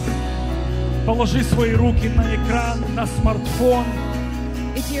нас, положи свои руки на экран, на смартфон,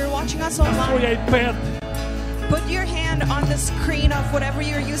 If you're watching us на свой online, iPad. put your hand on the screen of whatever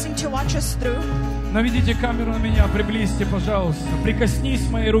you're using to watch us through. Наведите камеру на меня, приблизьте, пожалуйста. Прикоснись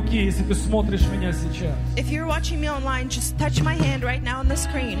моей руки, если ты смотришь меня сейчас. If you're watching me online, just touch my hand right now on the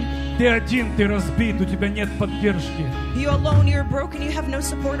screen. Ты один, ты разбит, у тебя нет поддержки. You alone, you're broken, you have no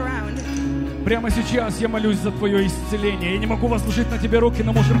support around. Прямо сейчас я молюсь за твое исцеление. Я не могу возложить на тебя руки,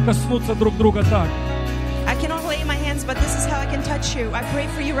 но можем коснуться друг друга так. I cannot lay my hands, but this is how I can touch you. I pray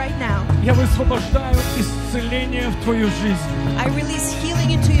for you right now. Я высвобождаю исцеление в твою жизнь. I release healing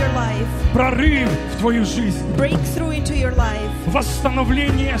into your life, Прорыв в твою жизнь. breakthrough into your life,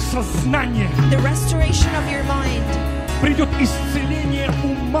 Восстановление сознания. the restoration of your mind. Придет исцеление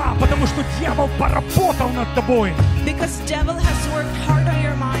ума, потому что дьявол поработал над тобой. Because devil has worked hard on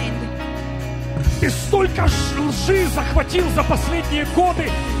your mind. Ты столько лжи захватил за последние годы.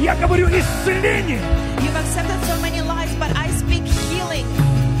 Я говорю исцеление. You've accepted so many lies, but I speak healing.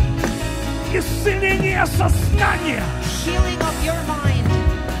 Исцеление сознания. Healing of your mind.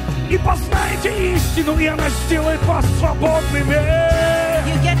 И познаете истину, и она сделает вас свободными.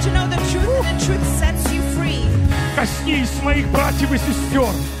 You get to know the truth, and the truth sets you free. Коснись моих братьев и сестер.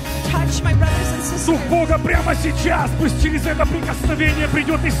 Touch my brothers and Дух sisters. Бога прямо сейчас. Пусть через это прикосновение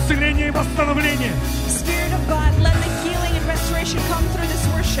придет исцеление и восстановление. Spirit of God, let the healing and restoration come through this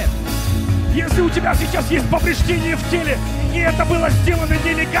worship. Если у тебя сейчас есть повреждение в теле, и это было сделано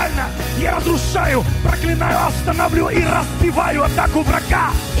нелегально, я разрушаю, проклинаю, останавливаю и разбиваю атаку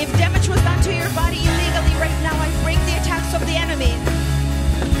врага. If damage was done to your body illegally right now, I break the attacks of the enemy.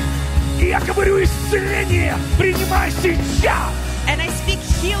 И я говорю исцеление, принимай сейчас. And I speak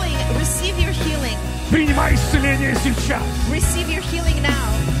healing. Receive your healing. Принимай исцеление сейчас. Receive your healing now.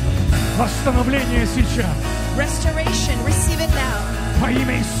 Восстановление сейчас. Restoration. Receive it now. Во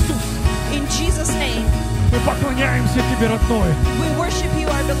имя Иисуса. In Jesus' name, Мы поклоняемся Тебе, родной. we worship you,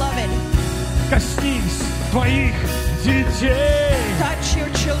 our beloved. Коснись твоих детей. Touch your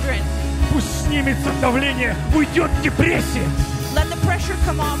children. Пусть снимется давление, уйдет депрессия. Let the pressure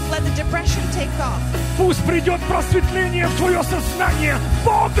come off. Let the depression take off. Пусть придет просветление в твое сознание.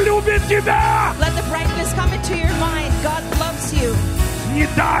 Бог любит тебя. Let the brightness come into your mind. God loves you. Не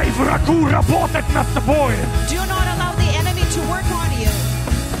дай врагу работать над тобой. Do not allow the enemy to work on you.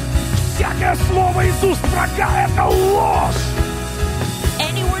 Всякое слово из уст врага — это ложь.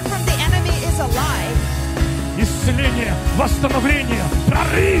 Any word from the enemy is a lie. Исцеление, восстановление,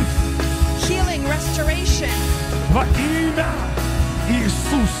 прорыв Healing, restoration. во имя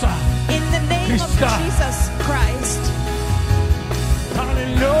Иисуса. In the name of Христа. Jesus Christ.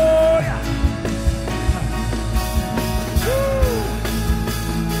 Аллилуйя!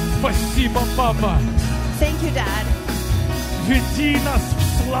 Спасибо, Папа. Thank you, Dad. Веди нас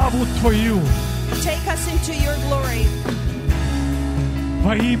в славу Твою Take us into your glory.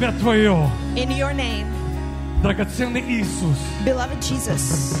 во имя Твое. In your name, Драгоценный Иисус. beloved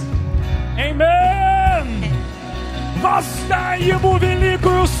Jesus. Аминь! Воздай Ему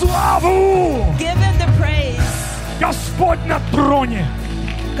великую славу! Give him the praise. Господь на троне,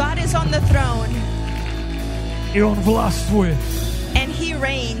 God is on the throne, и Он властвует. and he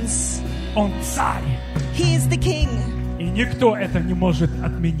reigns. Он царь, He is the king, и никто это не может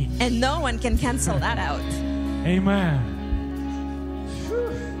отменить. and no one can cancel that out. Аминь.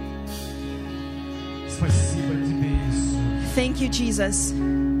 Спасибо Тебе, Иисус. Thank you, Jesus.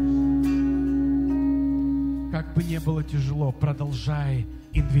 Как бы ни было тяжело, продолжай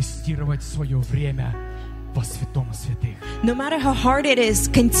инвестировать свое время во святом святых. No matter how hard it is,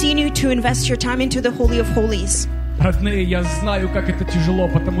 continue to invest your time into the Holy of Holies. Родные, я знаю, как это тяжело,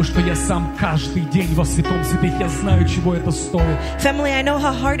 потому что я сам каждый день во святом святых. Я знаю, чего это стоит. Family, I know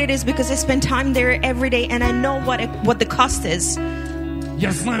how hard it is because I spend time there every day, and I know what the cost is.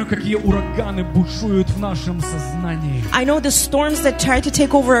 Я знаю, какие ураганы бушуют в нашем сознании. I know the storms that try to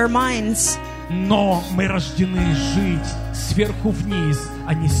take over our minds. Но мы рождены жить сверху вниз,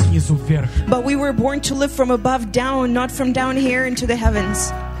 а не снизу вверх. But we were born to live from above down, not from down here into the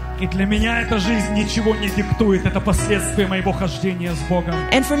heavens. И для меня эта жизнь ничего не диктует. Это последствия моего хождения с Богом.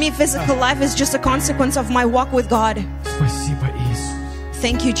 And for me, physical life is just a consequence of my walk with God. Спасибо, Иисус.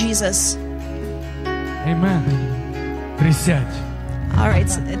 Thank you, Jesus. Аминь. Присядь. All right,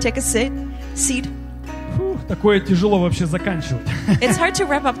 so take a seat. Фух, такое тяжело вообще заканчивать. It's hard to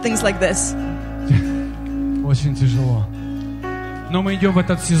wrap up things like this. Очень тяжело. Но мы идем в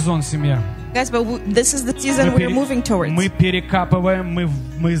этот сезон, семья. Guys, but this is the season we're moving towards. Мы перекапываем, мы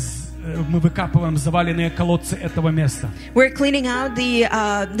выкапываем заваленные колодцы этого места. We're cleaning out the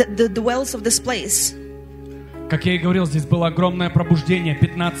wells of this place. Как я и говорил, здесь было огромное пробуждение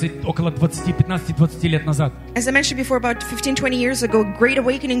около 15-20 лет назад. As I mentioned before, about 15-20 years ago, great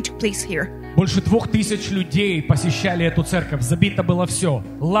awakening took place here. Больше 2000 людей посещали эту церковь. Забито было все.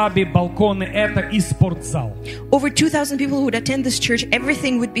 Лобби, балконы, это и спортзал. Over 2,000 people would attend this church.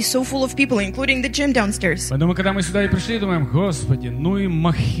 Everything would be so full of people, including the gym downstairs. Поэтому, когда мы сюда и пришли, думаем, Господи, ну и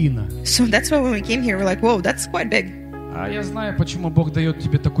махина. So that's why when we came here, we're like, whoa, that's quite big. А я знаю, почему Бог дает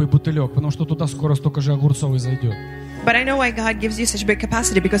тебе такой бутылек, потому что туда скоро столько же огурцов и зайдет. But I know why God gives you such big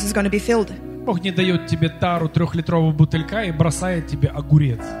capacity, because it's going to be filled. Бог не дает тебе тару 3-литрового бутылька и бросает тебе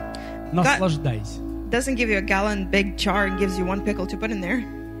огурец. Наслаждайся. Doesn't give you a gallon big jar and gives you one pickle to put in there.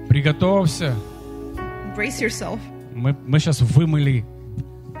 Приготовься. Brace yourself. Мы сейчас вымыли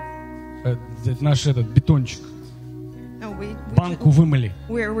наш бетончик. Банку вымыли.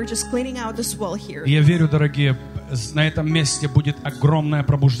 We're just cleaning out the swell here. И я верю, дорогие, на этом месте будет огромное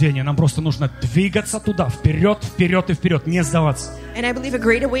пробуждение. Нам просто нужно двигаться туда, вперед, вперед и вперед, не сдаваться. And I believe a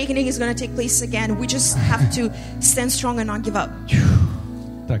great awakening is going to take place again. We just have to stand strong and not give up.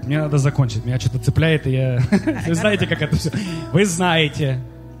 Так, мне надо закончить. Меня что-то цепляет, и я... Вы знаете, как это все. Вы знаете.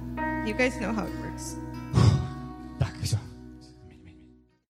 You guys know how.